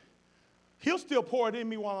 Right? He'll still pour it in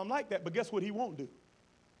me while I'm like that, but guess what he won't do?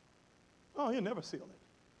 Oh, he'll never seal it.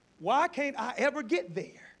 Why can't I ever get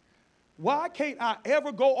there? Why can't I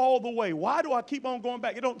ever go all the way? Why do I keep on going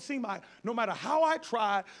back? It don't seem like no matter how I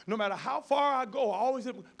try, no matter how far I go, I always,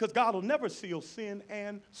 because God will never seal sin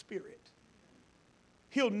and spirit.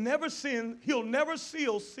 He'll never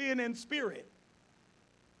seal sin and spirit.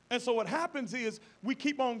 And so what happens is we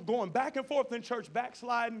keep on going back and forth in church,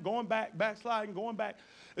 backsliding, going back, backsliding, going back,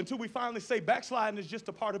 until we finally say backsliding is just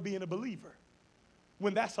a part of being a believer,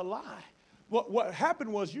 when that's a lie. What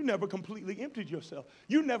happened was you never completely emptied yourself.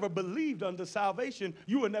 You never believed unto salvation.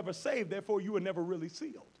 You were never saved. Therefore, you were never really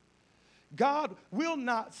sealed. God will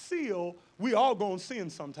not seal. We all going to sin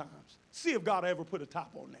sometimes. See if God ever put a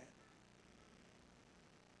top on that.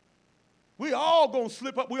 We all going to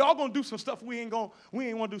slip up. We all going to do some stuff we ain't going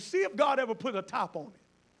to do. See if God ever put a top on it.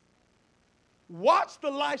 Watch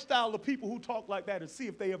the lifestyle of people who talk like that and see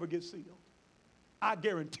if they ever get sealed. I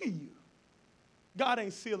guarantee you, God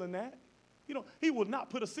ain't sealing that. He will not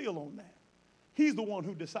put a seal on that. He's the one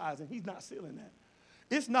who decides, and he's not sealing that.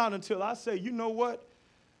 It's not until I say, you know what?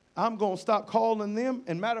 I'm going to stop calling them.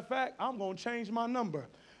 And matter of fact, I'm going to change my number.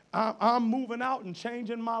 I'm moving out and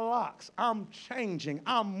changing my locks. I'm changing.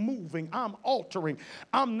 I'm moving. I'm altering.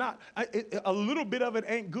 I'm not, a little bit of it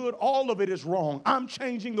ain't good. All of it is wrong. I'm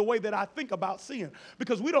changing the way that I think about sin,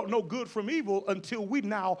 because we don't know good from evil until we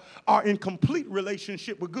now are in complete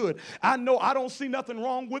relationship with good. I know I don't see nothing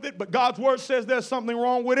wrong with it, but God's word says there's something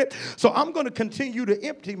wrong with it. So I'm going to continue to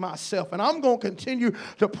empty myself, and I'm going to continue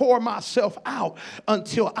to pour myself out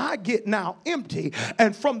until I get now empty.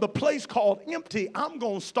 And from the place called empty, I'm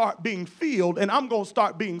going to start being filled, and I'm going to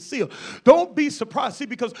start being sealed. Don't be surprised. See,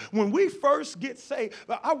 because when we first get saved,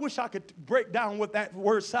 I wish I could break down what that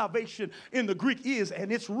word salvation in the Greek is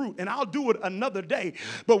and its root, and I'll do it another day.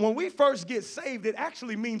 But when we first get saved, it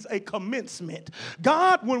actually means a commencement.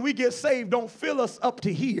 God, when we get saved, don't fill us up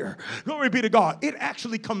to here. Glory be to God. It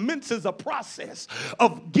actually commences a process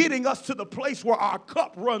of getting us to the place where our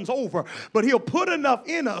cup runs over. But he'll put enough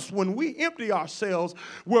in us when we empty ourselves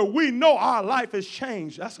where we know our life has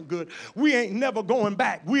changed. That's good. We ain't never going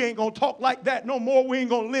back. We ain't going to talk like that no more. We ain't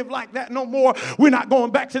going to live like that no more. We're not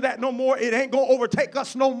going back to that no more. It ain't going to overtake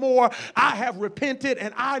us no more. I have repented,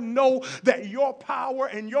 and I know that your power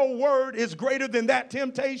and your word is greater than that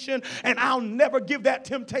temptation, and I'll never give that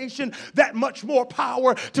temptation that much more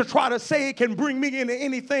power to try to say it can bring me into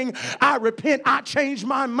anything. I repent. I change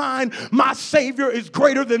my mind. My Savior is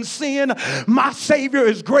greater than sin. My Savior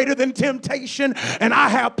is greater than temptation, and I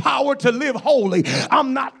have power to live holy.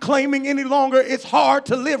 I'm not claiming any longer it's hard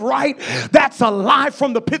to live right. That's a lie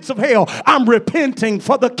from the pits of hell. I'm repenting,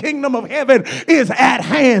 for the kingdom of heaven is at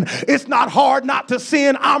hand. It's not hard not to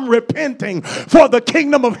sin. I'm repenting, for the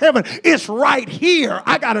kingdom of heaven is right here.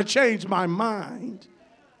 I got to change my mind.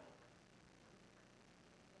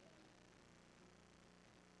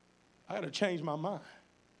 I got to change my mind.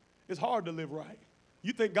 It's hard to live right.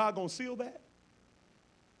 You think God going to seal that?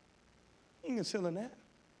 He ain't sealing that.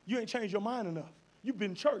 You ain't changed your mind enough. You've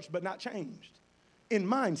been churched but not changed. In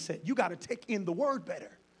mindset, you got to take in the word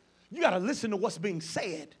better. You got to listen to what's being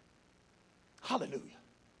said. Hallelujah.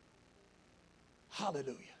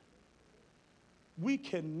 Hallelujah. We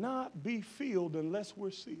cannot be filled unless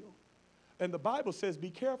we're sealed. And the Bible says,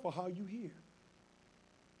 be careful how you hear.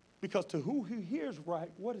 Because to who he hears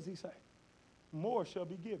right, what does he say? More shall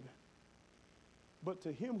be given. But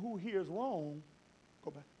to him who hears wrong,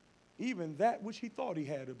 go back, even that which he thought he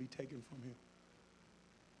had will be taken from him.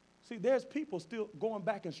 See, there's people still going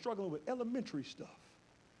back and struggling with elementary stuff,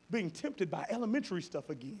 being tempted by elementary stuff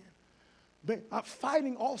again.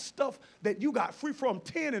 Fighting off stuff that you got free from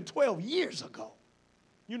 10 and 12 years ago.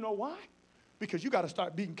 You know why? Because you got to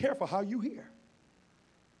start being careful how you hear.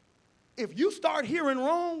 If you start hearing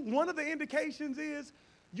wrong, one of the indications is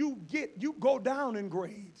you go down in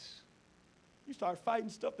grades. You start fighting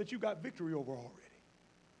stuff that you got victory over already.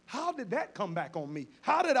 How did that come back on me?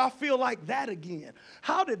 How did I feel like that again?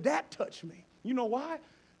 How did that touch me? You know why?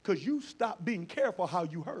 Because you stopped being careful how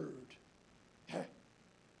you heard.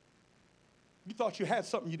 You thought you had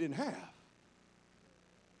something you didn't have.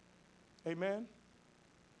 Amen?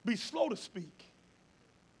 Be slow to speak,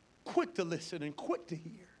 quick to listen, and quick to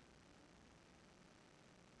hear.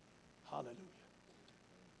 Hallelujah.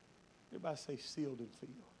 Everybody say sealed and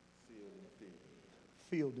filled. Sealed and filled.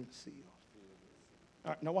 Filled and sealed.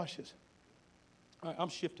 All right, now watch this. All right, I'm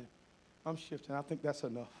shifting. I think that's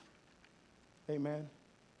enough. Amen.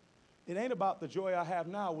 It ain't about the joy I have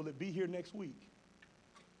now. Will it be here next week?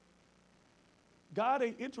 God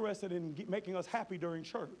ain't interested in making us happy during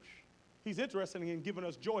church. He's interested in giving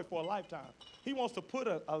us joy for a lifetime. He wants to put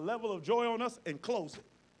a level of joy on us and close it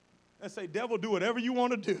and say, devil, do whatever you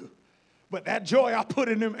want to do. But that joy I put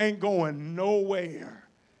in them ain't going nowhere.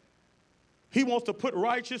 He wants to put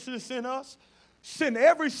righteousness in us. Send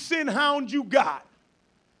every sin hound you got.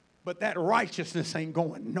 But that righteousness ain't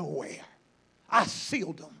going nowhere. I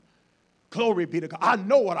sealed them. Glory be to God. I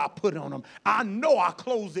know what I put on them. I know I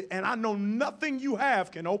closed it, and I know nothing you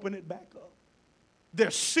have can open it back up.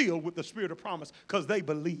 They're sealed with the spirit of promise because they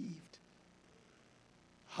believed.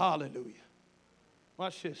 Hallelujah.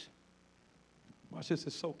 Watch this. Watch this.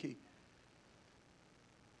 It's so key.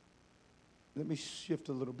 Let me shift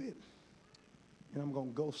a little bit, and I'm going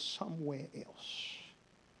to go somewhere else.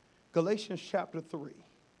 Galatians chapter 3.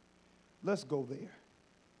 Let's go there.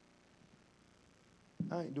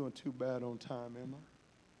 I ain't doing too bad on time, am I?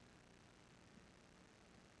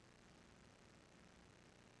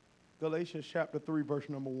 Galatians chapter 3, verse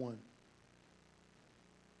number 1.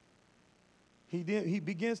 He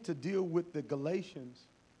begins to deal with the Galatians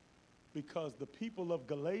because the people of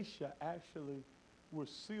Galatia actually were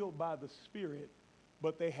sealed by the Spirit,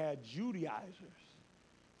 but they had Judaizers.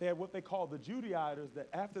 They had what they call the Judaizers that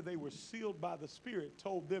after they were sealed by the Spirit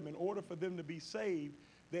told them in order for them to be saved,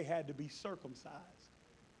 they had to be circumcised.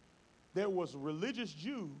 There was religious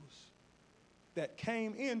Jews that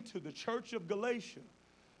came into the church of Galatia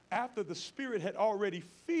after the Spirit had already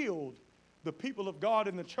filled the people of God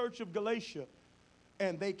in the church of Galatia,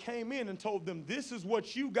 and they came in and told them, this is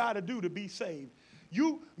what you got to do to be saved.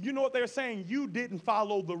 You know what they're saying? You didn't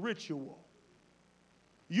follow the ritual.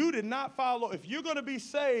 You did not follow. If you're going to be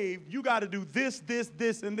saved, you got to do this, this,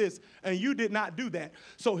 this, and this, and you did not do that.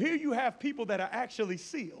 So here you have people that are actually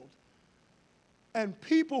sealed and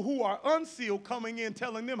people who are unsealed coming in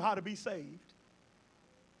telling them how to be saved.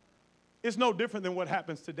 It's no different than what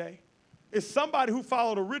happens today. It's somebody who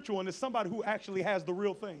followed a ritual, and it's somebody who actually has the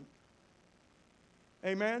real thing.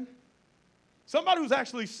 Amen? Somebody who's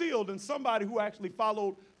actually sealed and somebody who actually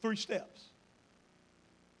followed 3 steps.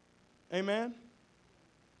 Amen?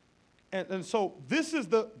 And so this is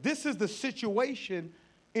the situation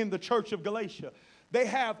in the church of Galatia. They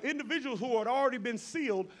have individuals who had already been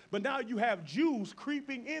sealed, but now you have Jews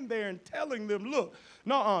creeping in there and telling them, look,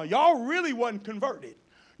 y'all really wasn't converted.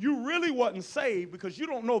 You really wasn't saved because you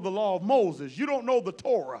don't know the law of Moses. You don't know the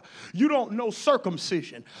Torah. You don't know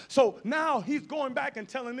circumcision. So now he's going back and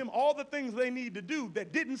telling them all the things they need to do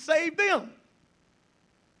that didn't save them.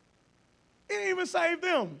 It didn't even save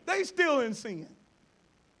them. They still in sin.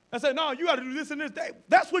 I said, no, you got to do this and this.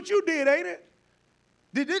 That's what you did, ain't it?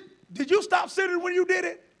 Did you stop sinning when you did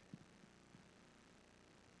it?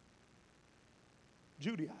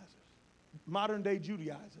 Judaizers, modern day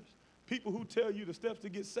Judaizers. People who tell you the steps to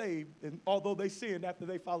get saved, and although they sinned after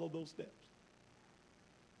they followed those steps.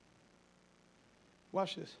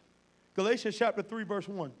 Watch this. Galatians chapter 3, verse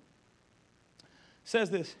 1 says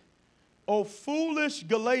this, O foolish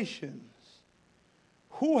Galatians,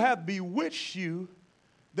 who have bewitched you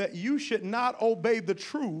that you should not obey the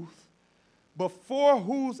truth, before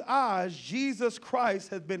whose eyes Jesus Christ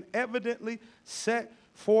has been evidently set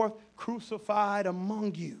forth crucified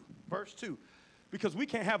among you. Verse 2. Because we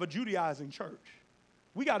can't have a Judaizing church.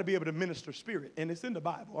 We got to be able to minister spirit, and it's in the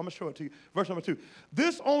Bible. I'm going to show it to you. Verse number 2.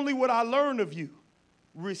 This only would I learn of you.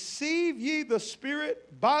 Receive ye the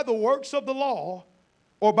Spirit by the works of the law,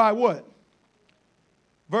 or by what?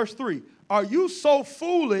 Verse 3. Are you so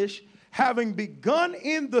foolish, having begun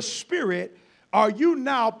in the Spirit, are you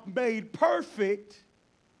now made perfect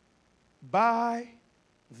by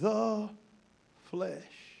the flesh?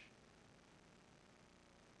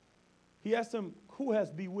 He asked them, who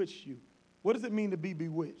has bewitched you? What does it mean to be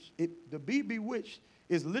bewitched? To be bewitched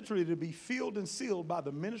is literally to be filled and sealed by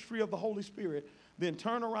the ministry of the Holy Spirit, then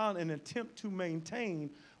turn around and attempt to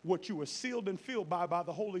maintain what you were sealed and filled by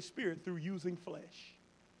the Holy Spirit through using flesh.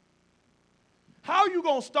 How are you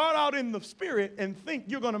going to start out in the Spirit and think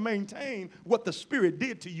you're going to maintain what the Spirit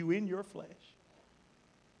did to you in your flesh?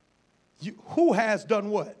 Who has done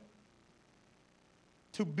what?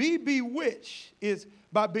 To be bewitched is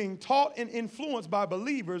by being taught and influenced by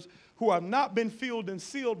believers who have not been filled and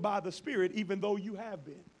sealed by the Spirit, even though you have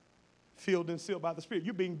been filled and sealed by the Spirit.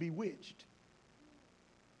 You're being bewitched.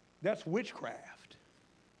 That's witchcraft.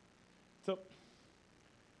 So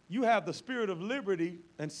you have the spirit of liberty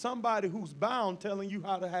and somebody who's bound telling you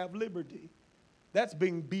how to have liberty. That's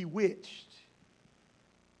being bewitched.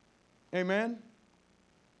 Amen?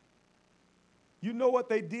 You know what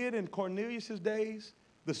they did in Cornelius' days?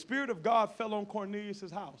 The Spirit of God fell on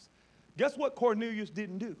Cornelius' house. Guess what Cornelius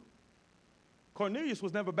didn't do? Cornelius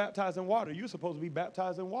was never baptized in water. You're supposed to be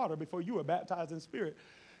baptized in water before you were baptized in Spirit.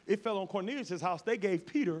 It fell on Cornelius' house. They gave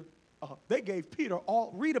Peter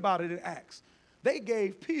read about it in Acts. They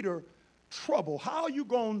gave Peter trouble. How are you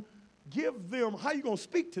going to give them, how you going to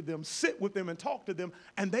speak to them, sit with them and talk to them,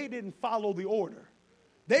 and they didn't follow the order.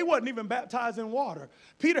 They wasn't even baptized in water.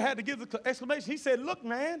 Peter had to give the explanation. He said, look,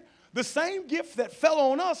 man, the same gift that fell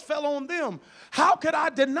on us fell on them. How could I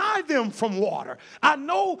deny them from water? I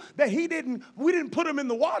know that we didn't put them in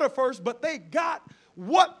the water first, but they got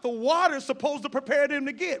what the water is supposed to prepare them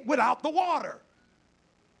to get without the water.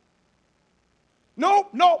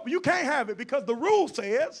 Nope, you can't have it because the rule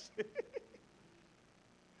says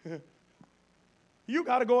you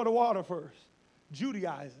got to go in the water first.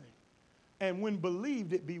 Judaizing. And when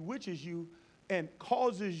believed, it bewitches you and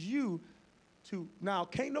causes you to, now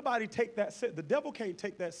can't nobody take that seal. The devil can't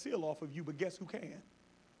take that seal off of you, but guess who can?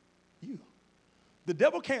 You. The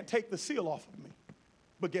devil can't take the seal off of me,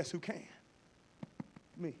 but guess who can?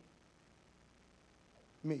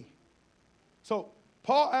 Me. So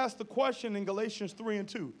Paul asked the question in Galatians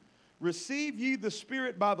 3:2. Receive ye the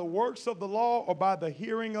Spirit by the works of the law or by the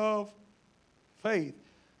hearing of faith?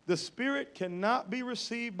 The Spirit cannot be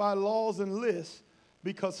received by laws and lists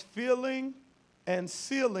because filling and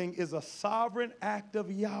sealing is a sovereign act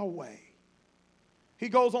of Yahweh. He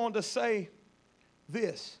goes on to say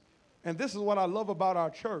this, and this is what I love about our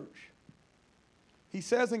church. He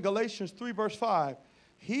says in Galatians 3 verse 5,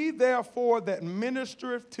 he therefore that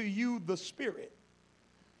ministereth to you the Spirit.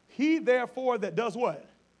 He therefore that does what?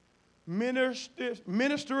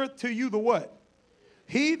 Ministereth to you the what?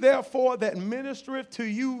 He therefore that ministereth to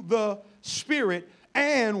you the Spirit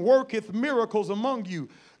and worketh miracles among you.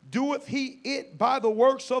 Doeth he it by the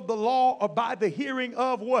works of the law or by the hearing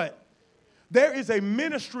of what? There is a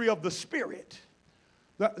ministry of the Spirit.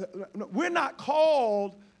 We're not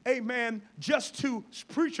called, amen, just to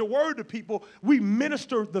preach a word to people. We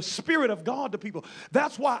minister the Spirit of God to people.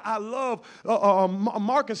 That's why I love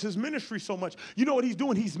Marcus's ministry so much. You know what he's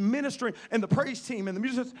doing? He's ministering, and the praise team and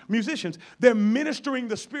the musicians, they're ministering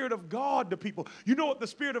the Spirit of God to people. You know what the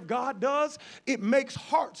Spirit of God does? It makes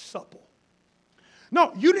hearts supple.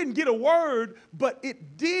 No, you didn't get a word, but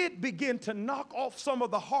it did begin to knock off some of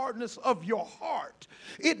the hardness of your heart.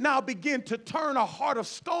 It now began to turn a heart of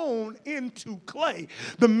stone into clay.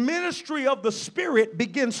 The ministry of the Spirit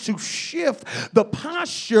begins to shift the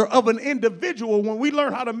posture of an individual. When we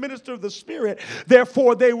learn how to minister the Spirit,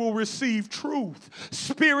 therefore they will receive truth.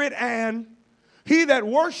 Spirit and he that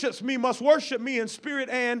worships me must worship me in spirit,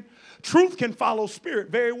 and truth can follow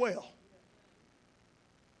spirit very well.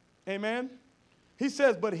 Amen. He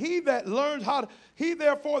says, but he that learns how to, he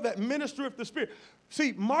therefore that ministereth the Spirit.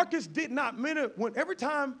 See, Marcus did not minister, every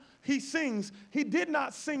time he sings, he did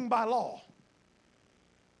not sing by law.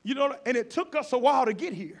 You know, and it took us a while to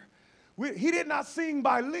get here. He did not sing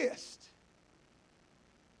by list.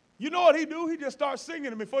 You know what he do? He just starts singing,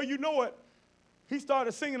 and before you know it, he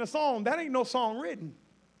started singing a song. That ain't no song written.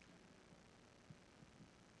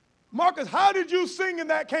 Marcus, how did you sing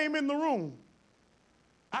and that came in the room?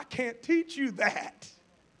 I can't teach you that.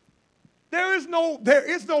 There is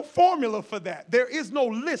no formula for that. There is no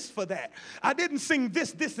list for that. I didn't sing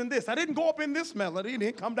this, this, and this. I didn't go up in this melody and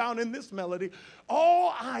then come down in this melody.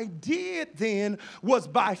 All I did then was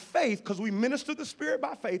by faith, because we minister the Spirit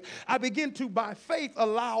by faith, I began to, by faith,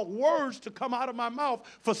 allow words to come out of my mouth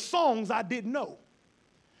for songs I didn't know.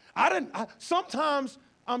 Sometimes,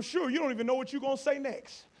 I'm sure you don't even know what you're going to say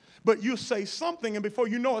next. But you say something, and before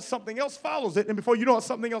you know it, something else follows it. And before you know it,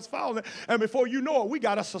 something else follows it. And before you know it, we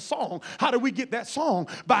got us a song. How did we get that song?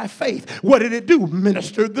 By faith. What did it do?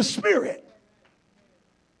 Ministered the Spirit.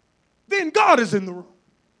 Then God is in the room.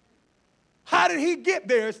 How did he get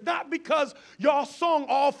there? It's not because y'all sung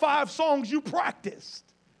all 5 songs you practiced.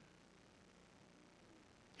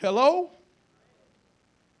 Hello?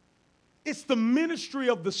 It's the ministry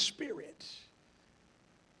of the Spirit.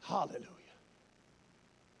 Hallelujah.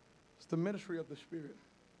 The ministry of the Spirit.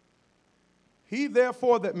 He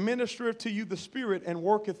therefore that ministereth to you the Spirit and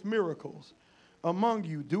worketh miracles among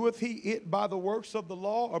you, doeth he it by the works of the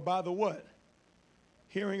law or by the what?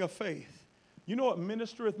 Hearing of faith. You know what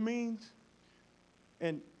ministereth means?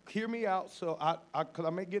 And hear me out, so because I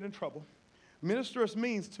may get in trouble. Ministereth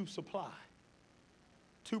means to supply,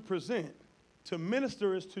 to present. To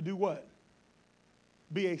minister is to do what?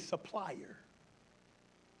 Be a supplier.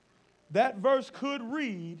 That verse could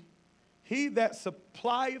read, he that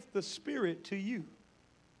supplieth the Spirit to you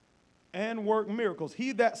and work miracles.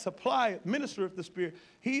 He that supplieth, ministereth the Spirit.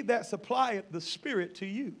 He that supplieth the Spirit to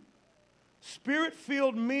you.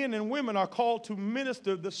 Spirit-filled men and women are called to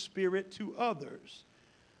minister the Spirit to others.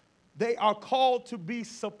 They are called to be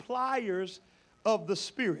suppliers of the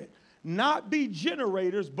Spirit. Not be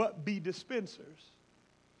generators, but be dispensers.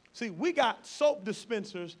 See, we got soap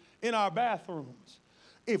dispensers in our bathrooms.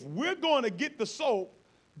 If we're going to get the soap,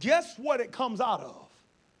 Guess what it comes out of?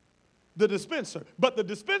 The dispenser. But the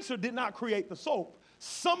dispenser did not create the soap.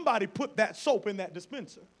 Somebody put that soap in that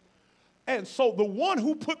dispenser. And so the one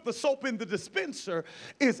who put the soap in the dispenser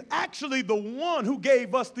is actually the one who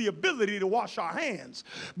gave us the ability to wash our hands.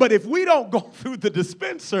 But if we don't go through the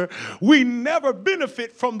dispenser, we never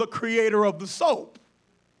benefit from the creator of the soap.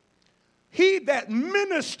 He that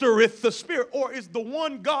ministereth the Spirit, or is the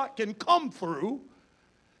one God can come through,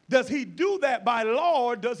 does he do that by law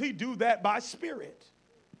or does he do that by spirit?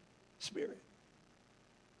 Spirit.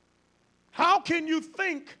 How can you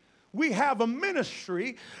think we have a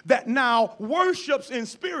ministry that now worships in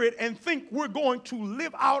spirit and think we're going to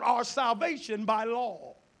live out our salvation by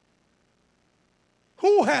law?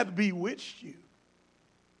 Who hath bewitched you?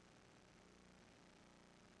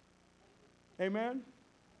 Amen?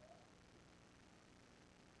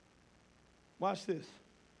 Watch this.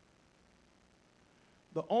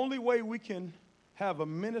 The only way we can have a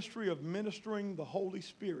ministry of ministering the Holy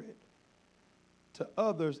Spirit to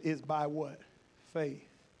others is by what? Faith.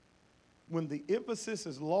 When the emphasis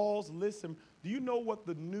is laws, listen, do you know what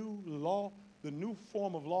the new law, the new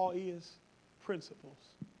form of law is? Principles.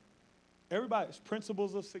 Everybody's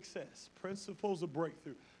principles of success, principles of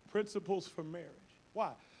breakthrough, principles for marriage.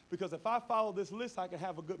 Why? Because if I follow this list, I can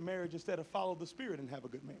have a good marriage instead of follow the Spirit and have a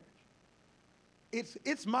good marriage.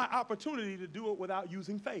 It's my opportunity to do it without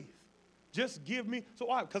using faith. Just give me, so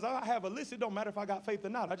why? Because I have a list. It don't matter if I got faith or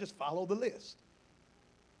not. I just follow the list.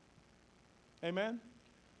 Amen?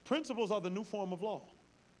 Principles are the new form of law.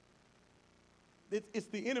 It's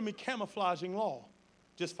the enemy camouflaging law.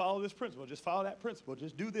 Just follow this principle. Just follow that principle.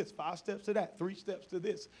 Just do this. 5 steps to that. 3 steps to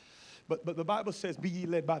this. But the Bible says, be ye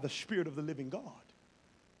led by the Spirit of the living God.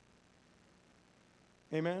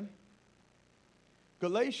 Amen?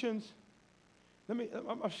 Galatians, I'm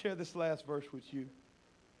going to share this last verse with you.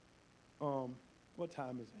 What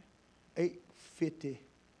time is it?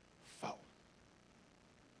 8:54.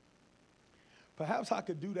 Perhaps I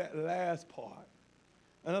could do that last part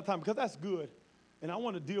another time because that's good. And I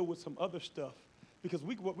want to deal with some other stuff because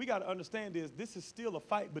what we got to understand is this is still a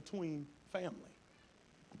fight between family.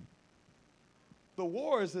 The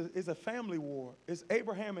war is a family war. It's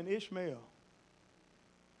Abraham and Ishmael.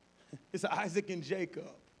 It's Isaac and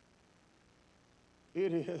Jacob.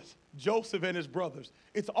 It is Joseph and his brothers.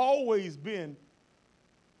 It's always been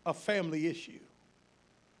a family issue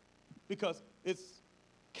because it's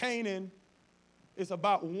Canaan. It's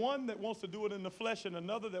about one that wants to do it in the flesh and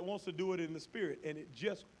another that wants to do it in the spirit, and it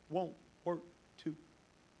just won't work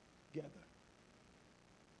together.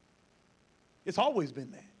 It's always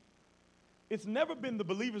been that. It's never been the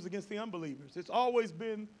believers against the unbelievers. It's always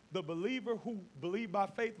been the believer who believed by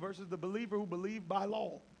faith versus the believer who believed by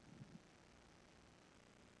law.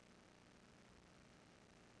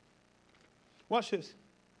 Watch this.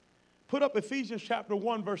 Put up Ephesians chapter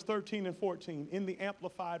 1, verse 13 and 14 in the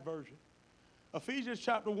Amplified Version. Ephesians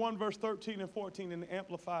chapter 1, verse 13 and 14 in the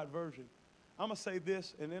Amplified Version. I'm going to say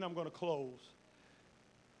this, and then I'm going to close.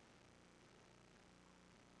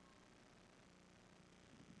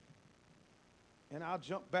 And I'll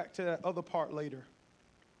jump back to that other part later.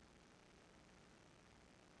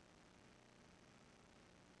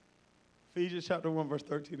 Ephesians chapter 1, verse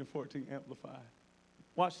 13 and 14, Amplified.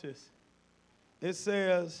 Watch this. It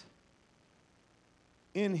says,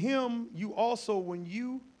 in him you also, when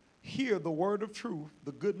you hear the word of truth,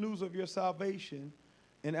 the good news of your salvation,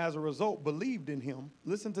 and as a result believed in him,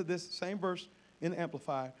 listen to this same verse in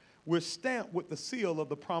Amplified, we're stamped with the seal of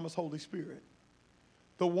the promised Holy Spirit.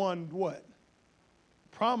 The one what?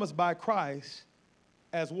 Promised by Christ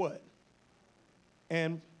as what?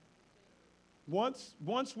 And once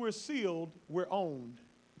we're sealed, we're owned.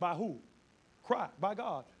 By who? Christ, by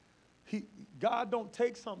God. God don't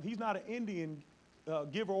take something. He's not an Indian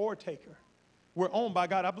giver or taker. We're owned by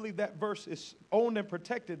God. I believe that verse is owned and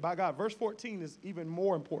protected by God. Verse 14 is even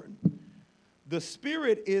more important. The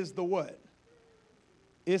Spirit is the what?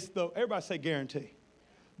 It's the, everybody say guarantee.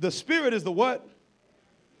 The Spirit is the what?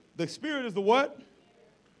 The Spirit is the what?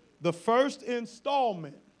 The first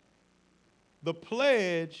installment, the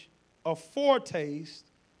pledge, a foretaste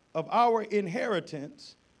of our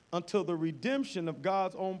inheritance until the redemption of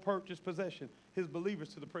God's own purchased possession, his believers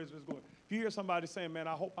to the praise of his glory. If you hear somebody saying, man,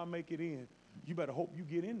 I hope I make it in, you better hope you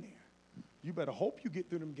get in there. You better hope you get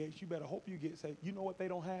through them gates. You better hope you get saved. You know what they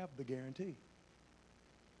don't have? The guarantee.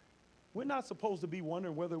 We're not supposed to be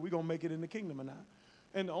wondering whether we're going to make it in the kingdom or not.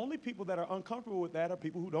 And the only people that are uncomfortable with that are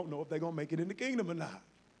people who don't know if they're going to make it in the kingdom or not.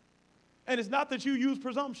 And it's not that you use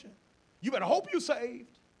presumption. You better hope you're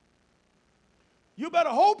saved. You better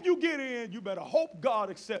hope you get in. You better hope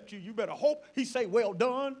God accepts you. You better hope he say, well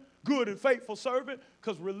done, good and faithful servant,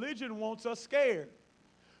 because religion wants us scared.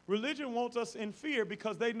 Religion wants us in fear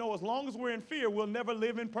because they know as long as we're in fear, we'll never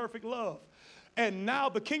live in perfect love. And now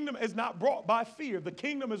the kingdom is not brought by fear. The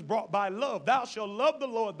kingdom is brought by love. Thou shalt love the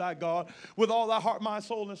Lord thy God with all thy heart, mind,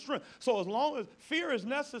 soul, and strength. So as long as fear is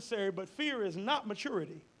necessary, but fear is not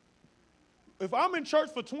maturity. If I'm in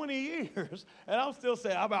church for 20 years and I'm still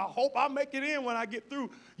saying, I hope I make it in when I get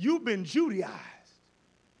through, you've been Judaized.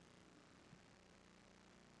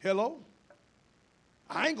 Hello?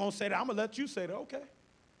 I ain't going to say that. I'm going to let you say that. Okay.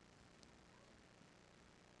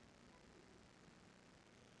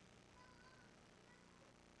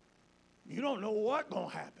 You don't know what's going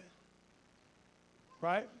to happen.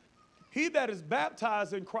 Right? He that is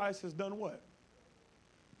baptized in Christ has done what?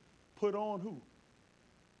 Put on who?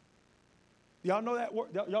 Y'all know that word?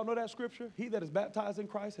 Y'all know that scripture? He that is baptized in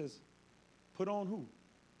Christ has put on who?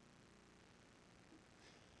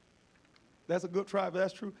 That's a good try, but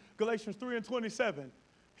that's true. Galatians 3:27.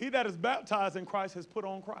 He that is baptized in Christ has put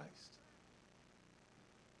on Christ.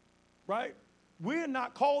 Right? We're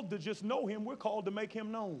not called to just know him. We're called to make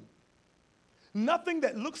him known. Nothing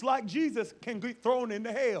that looks like Jesus can get thrown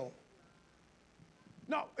into hell.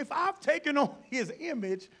 Now, if I've taken on his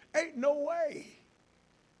image, ain't no way.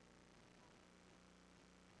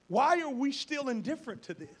 Why are we still indifferent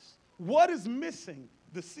to this? What is missing?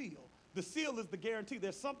 The seal. The seal is the guarantee.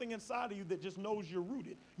 There's something inside of you that just knows you're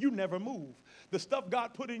rooted. You never move. The stuff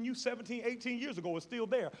God put in you 17, 18 years ago is still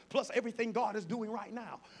there. Plus everything God is doing right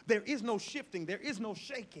now. There is no shifting. There is no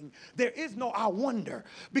shaking. There is no I wonder.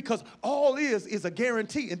 Because all is a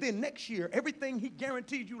guarantee. And then next year, everything he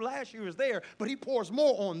guaranteed you last year is there, but he pours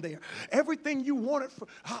more on there. Everything you wanted,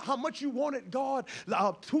 how much you wanted God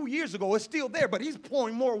 2 years ago is still there, but he's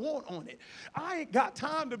pouring more want on it. I ain't got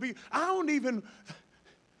time to be, I don't even...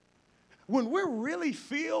 When we're really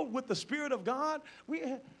filled with the Spirit of God,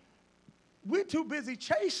 we're too busy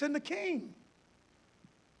chasing the King.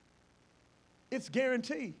 It's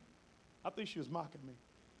guaranteed. I think she was mocking me.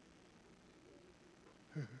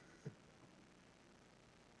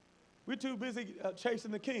 We're too busy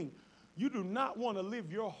chasing the King. You do not want to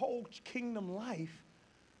live your whole kingdom life.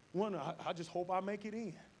 I just hope I make it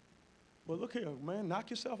in. Well, look here, man, knock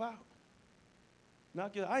yourself out.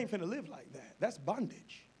 I ain't finna live like that. That's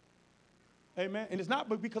bondage. Amen. And it's not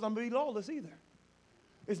because I'm being lawless either.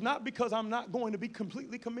 It's not because I'm not going to be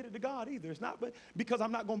completely committed to God either. It's not because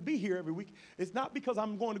I'm not going to be here every week. It's not because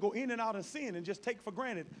I'm going to go in and out of sin and just take for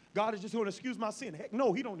granted God is just going to excuse my sin. Heck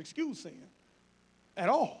no, he don't excuse sin at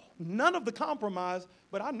all. None of the compromise,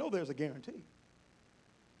 but I know there's a guarantee.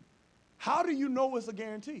 How do you know it's a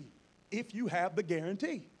guarantee? If you have the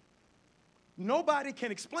guarantee. Nobody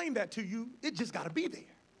can explain that to you. It just got to be there.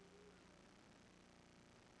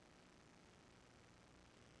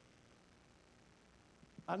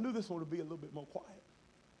 I knew this one would be a little bit more quiet.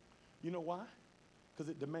 You know why? Because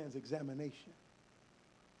it demands examination.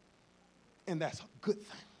 And that's a good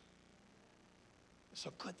thing. It's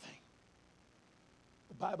a good thing.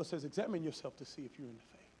 The Bible says examine yourself to see if you're in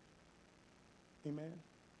the faith. Amen?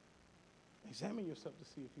 Examine yourself to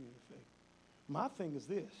see if you're in the faith. My thing is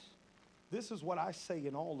this. This is what I say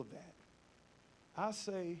in all of that. I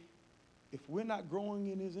say, if we're not growing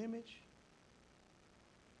in his image,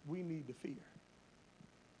 we need to fear.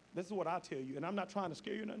 This is what I tell you, and I'm not trying to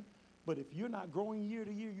scare you or nothing, but if you're not growing year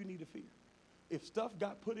to year, you need to fear. If stuff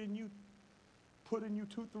got put in you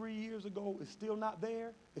 2-3 years ago is still not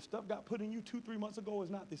there, if stuff got put in you 2-3 months ago is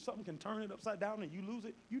not, if something can turn it upside down and you lose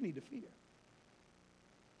it, you need to fear.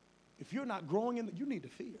 If you're not growing you need to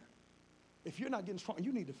fear. If you're not getting strong,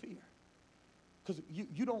 you need to fear. Because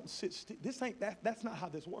you don't sit still. That's not how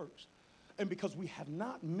this works. And because we have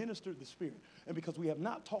not ministered the Spirit, and because we have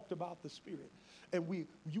not talked about the Spirit, and we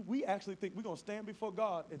actually think we're going to stand before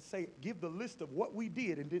God and say, give the list of what we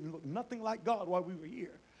did and didn't look nothing like God while we were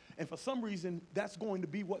here. And for some reason, that's going to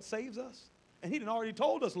be what saves us. And he done already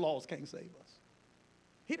told us laws can't save us.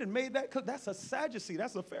 He done made that, because that's a Sadducee,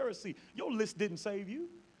 that's a Pharisee. Your list didn't save you.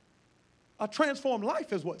 A transformed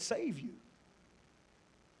life is what saved you.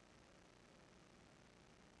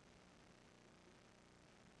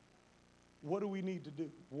 What do we need to do?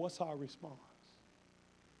 What's our response?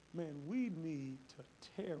 Man, we need to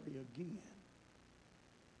tarry again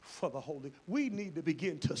for the Holy. We need to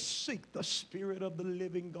begin to seek the Spirit of the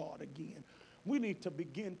living God again. We need to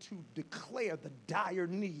begin to declare the dire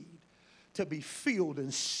need to be filled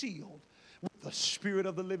and sealed with the Spirit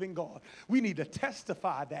of the living God. We need to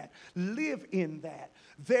testify that, live in that.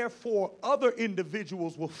 Therefore, other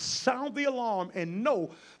individuals will sound the alarm and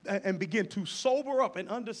know and begin to sober up and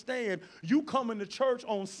understand you coming to church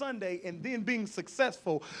on Sunday and then being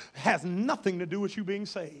successful has nothing to do with you being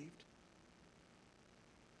saved.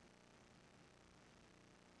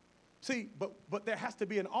 See, but there has to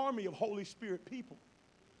be an army of Holy Spirit people.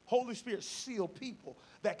 Holy Spirit sealed people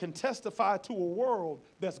that can testify to a world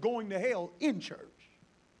that's going to hell in church.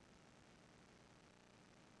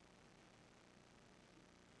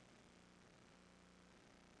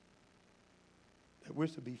 That we're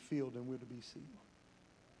to be filled and we're to be sealed.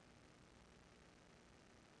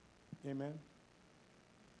 Amen.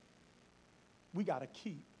 We got to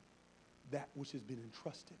keep that which has been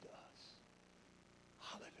entrusted to us.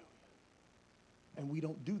 Hallelujah. And we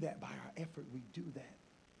don't do that by our effort. We do that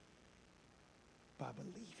by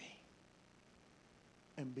believing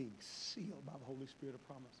and being sealed by the Holy Spirit of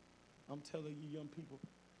promise. I'm telling you, young people,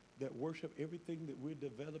 that worship, everything that we're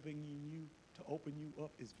developing in you to open you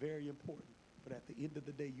up is very important. But at the end of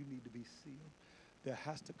the day, you need to be sealed. There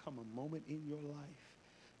has to come a moment in your life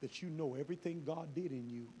that you know everything God did in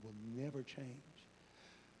you will never change.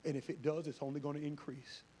 And if it does, it's only going to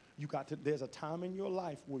increase. There's a time in your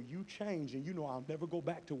life where you change and you know I'll never go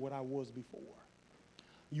back to what I was before.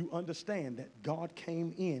 You understand that God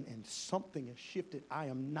came in and something has shifted. I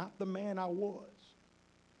am not the man I was,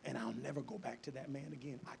 and I'll never go back to that man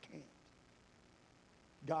again. I can't.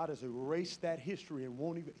 God has erased that history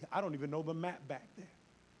and I don't even know the map back there.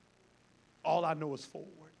 All I know is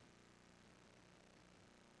forward.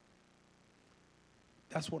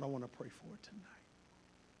 That's what I want to pray for tonight.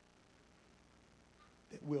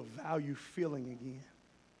 That we'll value feeling again.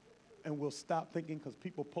 And we'll stop thinking because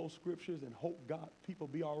people post scriptures and hope God, people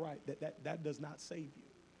be all right. That does not save you.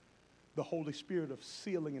 The Holy Spirit of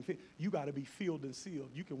sealing and you got to be filled and sealed.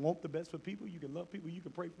 You can want the best for people. You can love people. You can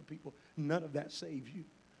pray for people. None of that saves you.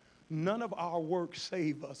 None of our works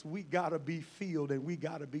save us. We got to be filled and we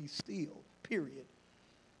got to be sealed, period.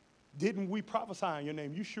 Didn't we prophesy in your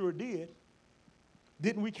name? You sure did.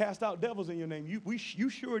 Didn't we cast out devils in your name? You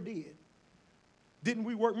sure did. Didn't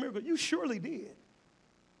we work miracles? You surely did.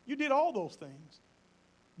 You did all those things.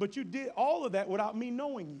 But you did all of that without me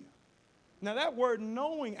knowing you. Now that word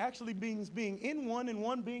knowing actually means being in one and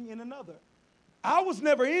one being in another. I was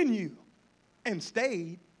never in you and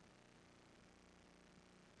stayed.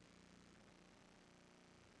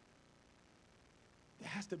 There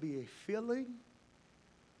has to be a filling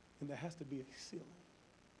and there has to be a sealing.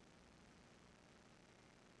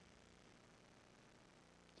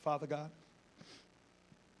 Father God,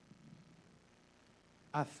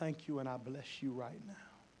 I thank you and I bless you right now.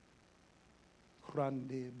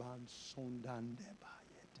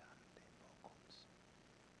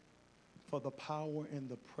 For the power and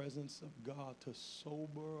the presence of God to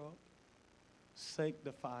sober up,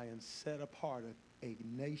 sanctify, and set apart a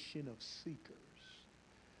nation of seekers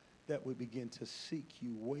that would begin to seek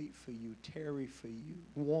you, wait for you, tarry for you,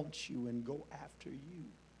 want you, and go after you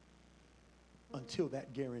until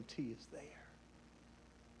that guarantee is there.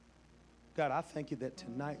 God, I thank you that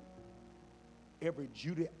tonight, every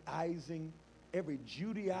Judaizing influence, every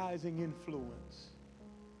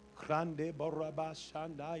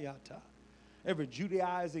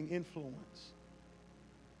Judaizing influence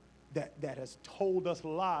that has told us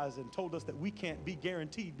lies and told us that we can't be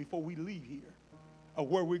guaranteed before we leave here or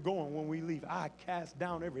where we're going when we leave, I cast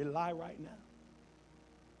down every lie right now.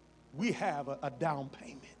 We have a down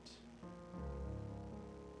payment.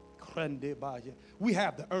 We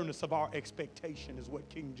have the earnest of our expectation is what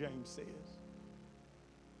King James says.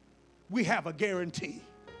 We have a guarantee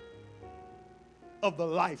of the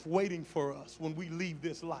life waiting for us when we leave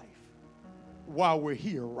this life while we're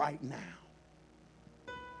here right now.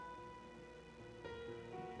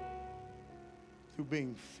 Through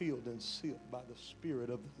being filled and sealed by the Spirit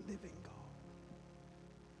of the living God.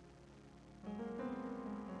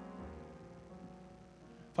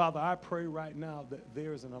 Father, I pray right now that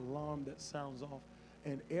there's an alarm that sounds off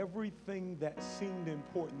and everything that seemed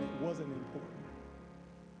important that wasn't important.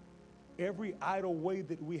 Every idle way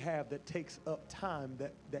that we have that takes up time,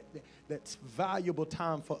 that's valuable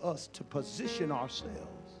time for us to position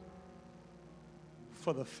ourselves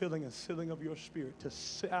for the filling and sealing of your Spirit, to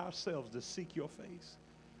set ourselves to seek your face.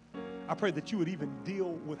 I pray that you would even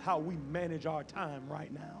deal with how we manage our time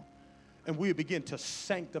right now. And we would begin to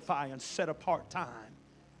sanctify and set apart time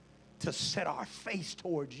to set our face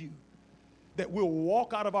towards you, that we'll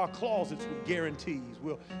walk out of our closets with guarantees.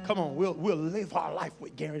 We'll live our life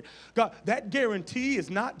with guarantee. God, that guarantee is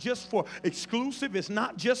not just for exclusive. It's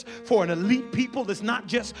not just for an elite people. It's not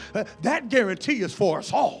just, that guarantee is for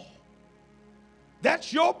us all.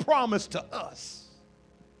 That's your promise to us.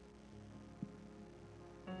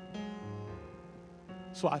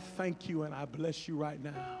 So I thank you and I bless you right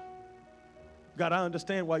now. God, I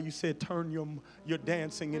understand why you said turn your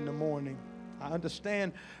dancing in the morning. I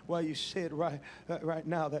understand why you said right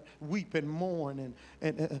now that weep and mourn.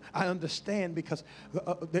 And I understand because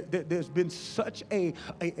there's been such a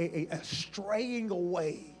straying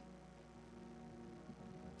away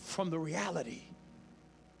from the reality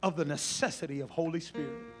of the necessity of Holy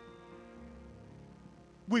Spirit.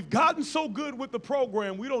 We've gotten so good with the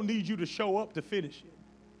program, we don't need you to show up to finish it.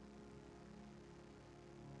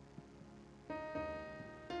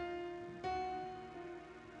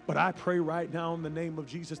 But I pray right now in the name of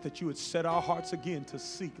Jesus that you would set our hearts again to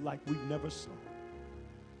seek like we've never sought,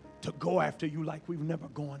 to go after you like we've never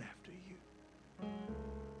gone after you,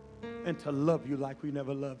 and to love you like we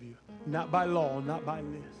never loved you. Not by law, not by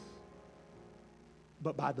list,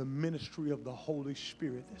 but by the ministry of the Holy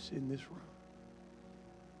Spirit that's in this room.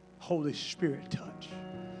 Holy Spirit touch.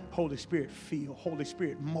 Holy Spirit feel. Holy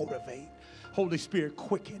Spirit motivate. Holy Spirit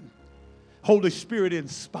quicken. Holy Spirit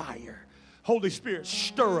inspire. Holy Spirit,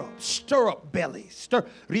 stir up bellies.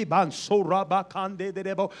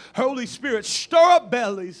 Holy Spirit, stir up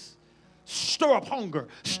bellies, stir up hunger,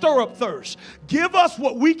 stir up thirst. Give us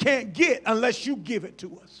what we can't get unless you give it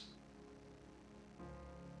to us.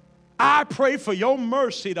 I pray for your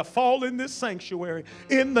mercy to fall in this sanctuary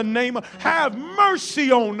in the name of, have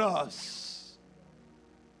mercy on us.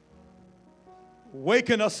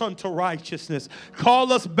 Waken us unto righteousness.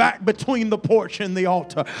 Call us back between the porch and the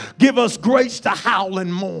altar. Give us grace to howl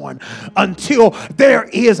and mourn until there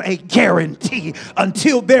is a guarantee,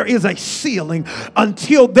 until there is a sealing,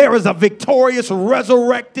 until there is a victorious,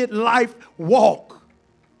 resurrected life walk.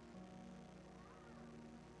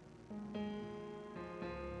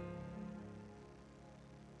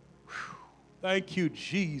 Thank you,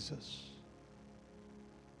 Jesus.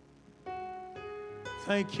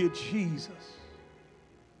 Thank you, Jesus.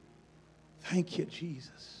 Thank you,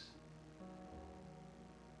 Jesus.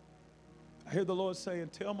 I hear the Lord saying,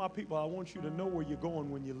 tell my people, I want you to know where you're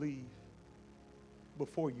going when you leave,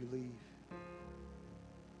 before you leave.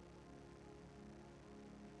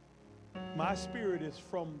 My spirit is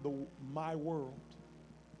from my world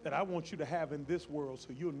that I want you to have in this world so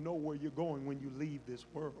you'll know where you're going when you leave this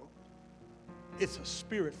world. It's a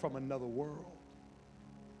spirit from another world.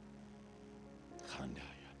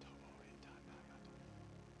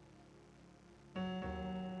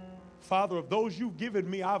 Father, of those you've given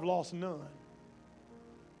me, I've lost none.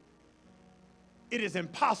 It is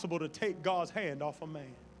impossible to take God's hand off a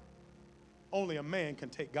man. Only a man can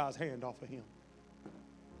take God's hand off of him.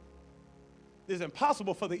 It's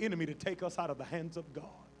impossible for the enemy to take us out of the hands of God.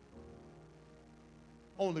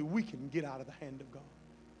 Only we can get out of the hand of God.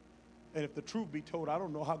 And if the truth be told, I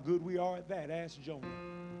don't know how good we are at that. Ask Jonah.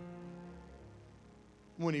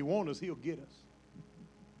 When he wants us, he'll get us.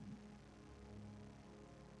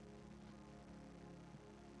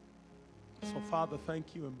 So, Father,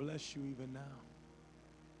 thank you and bless you even now.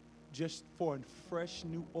 Just for a fresh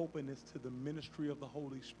new openness to the ministry of the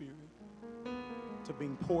Holy Spirit, to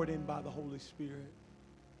being poured in by the Holy Spirit,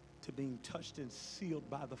 to being touched and sealed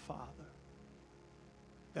by the Father,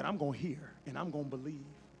 that I'm going to hear and I'm going to believe.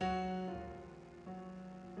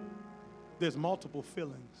 There's multiple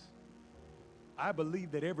fillings. I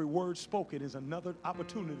believe that every word spoken is another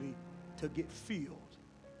opportunity to get filled.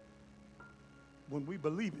 When we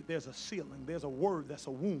believe it, there's a sealing. There's a word that's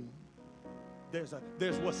a wound. There's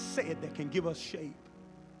what's said that can give us shape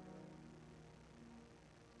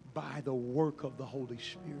by the work of the Holy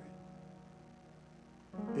Spirit.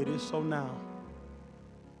 It is so now.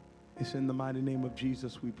 It's in the mighty name of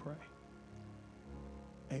Jesus we pray.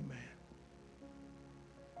 Amen.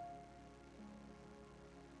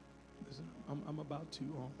 Listen, I'm about to,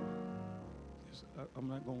 I'm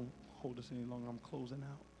not going to hold us any longer. I'm closing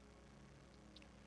out.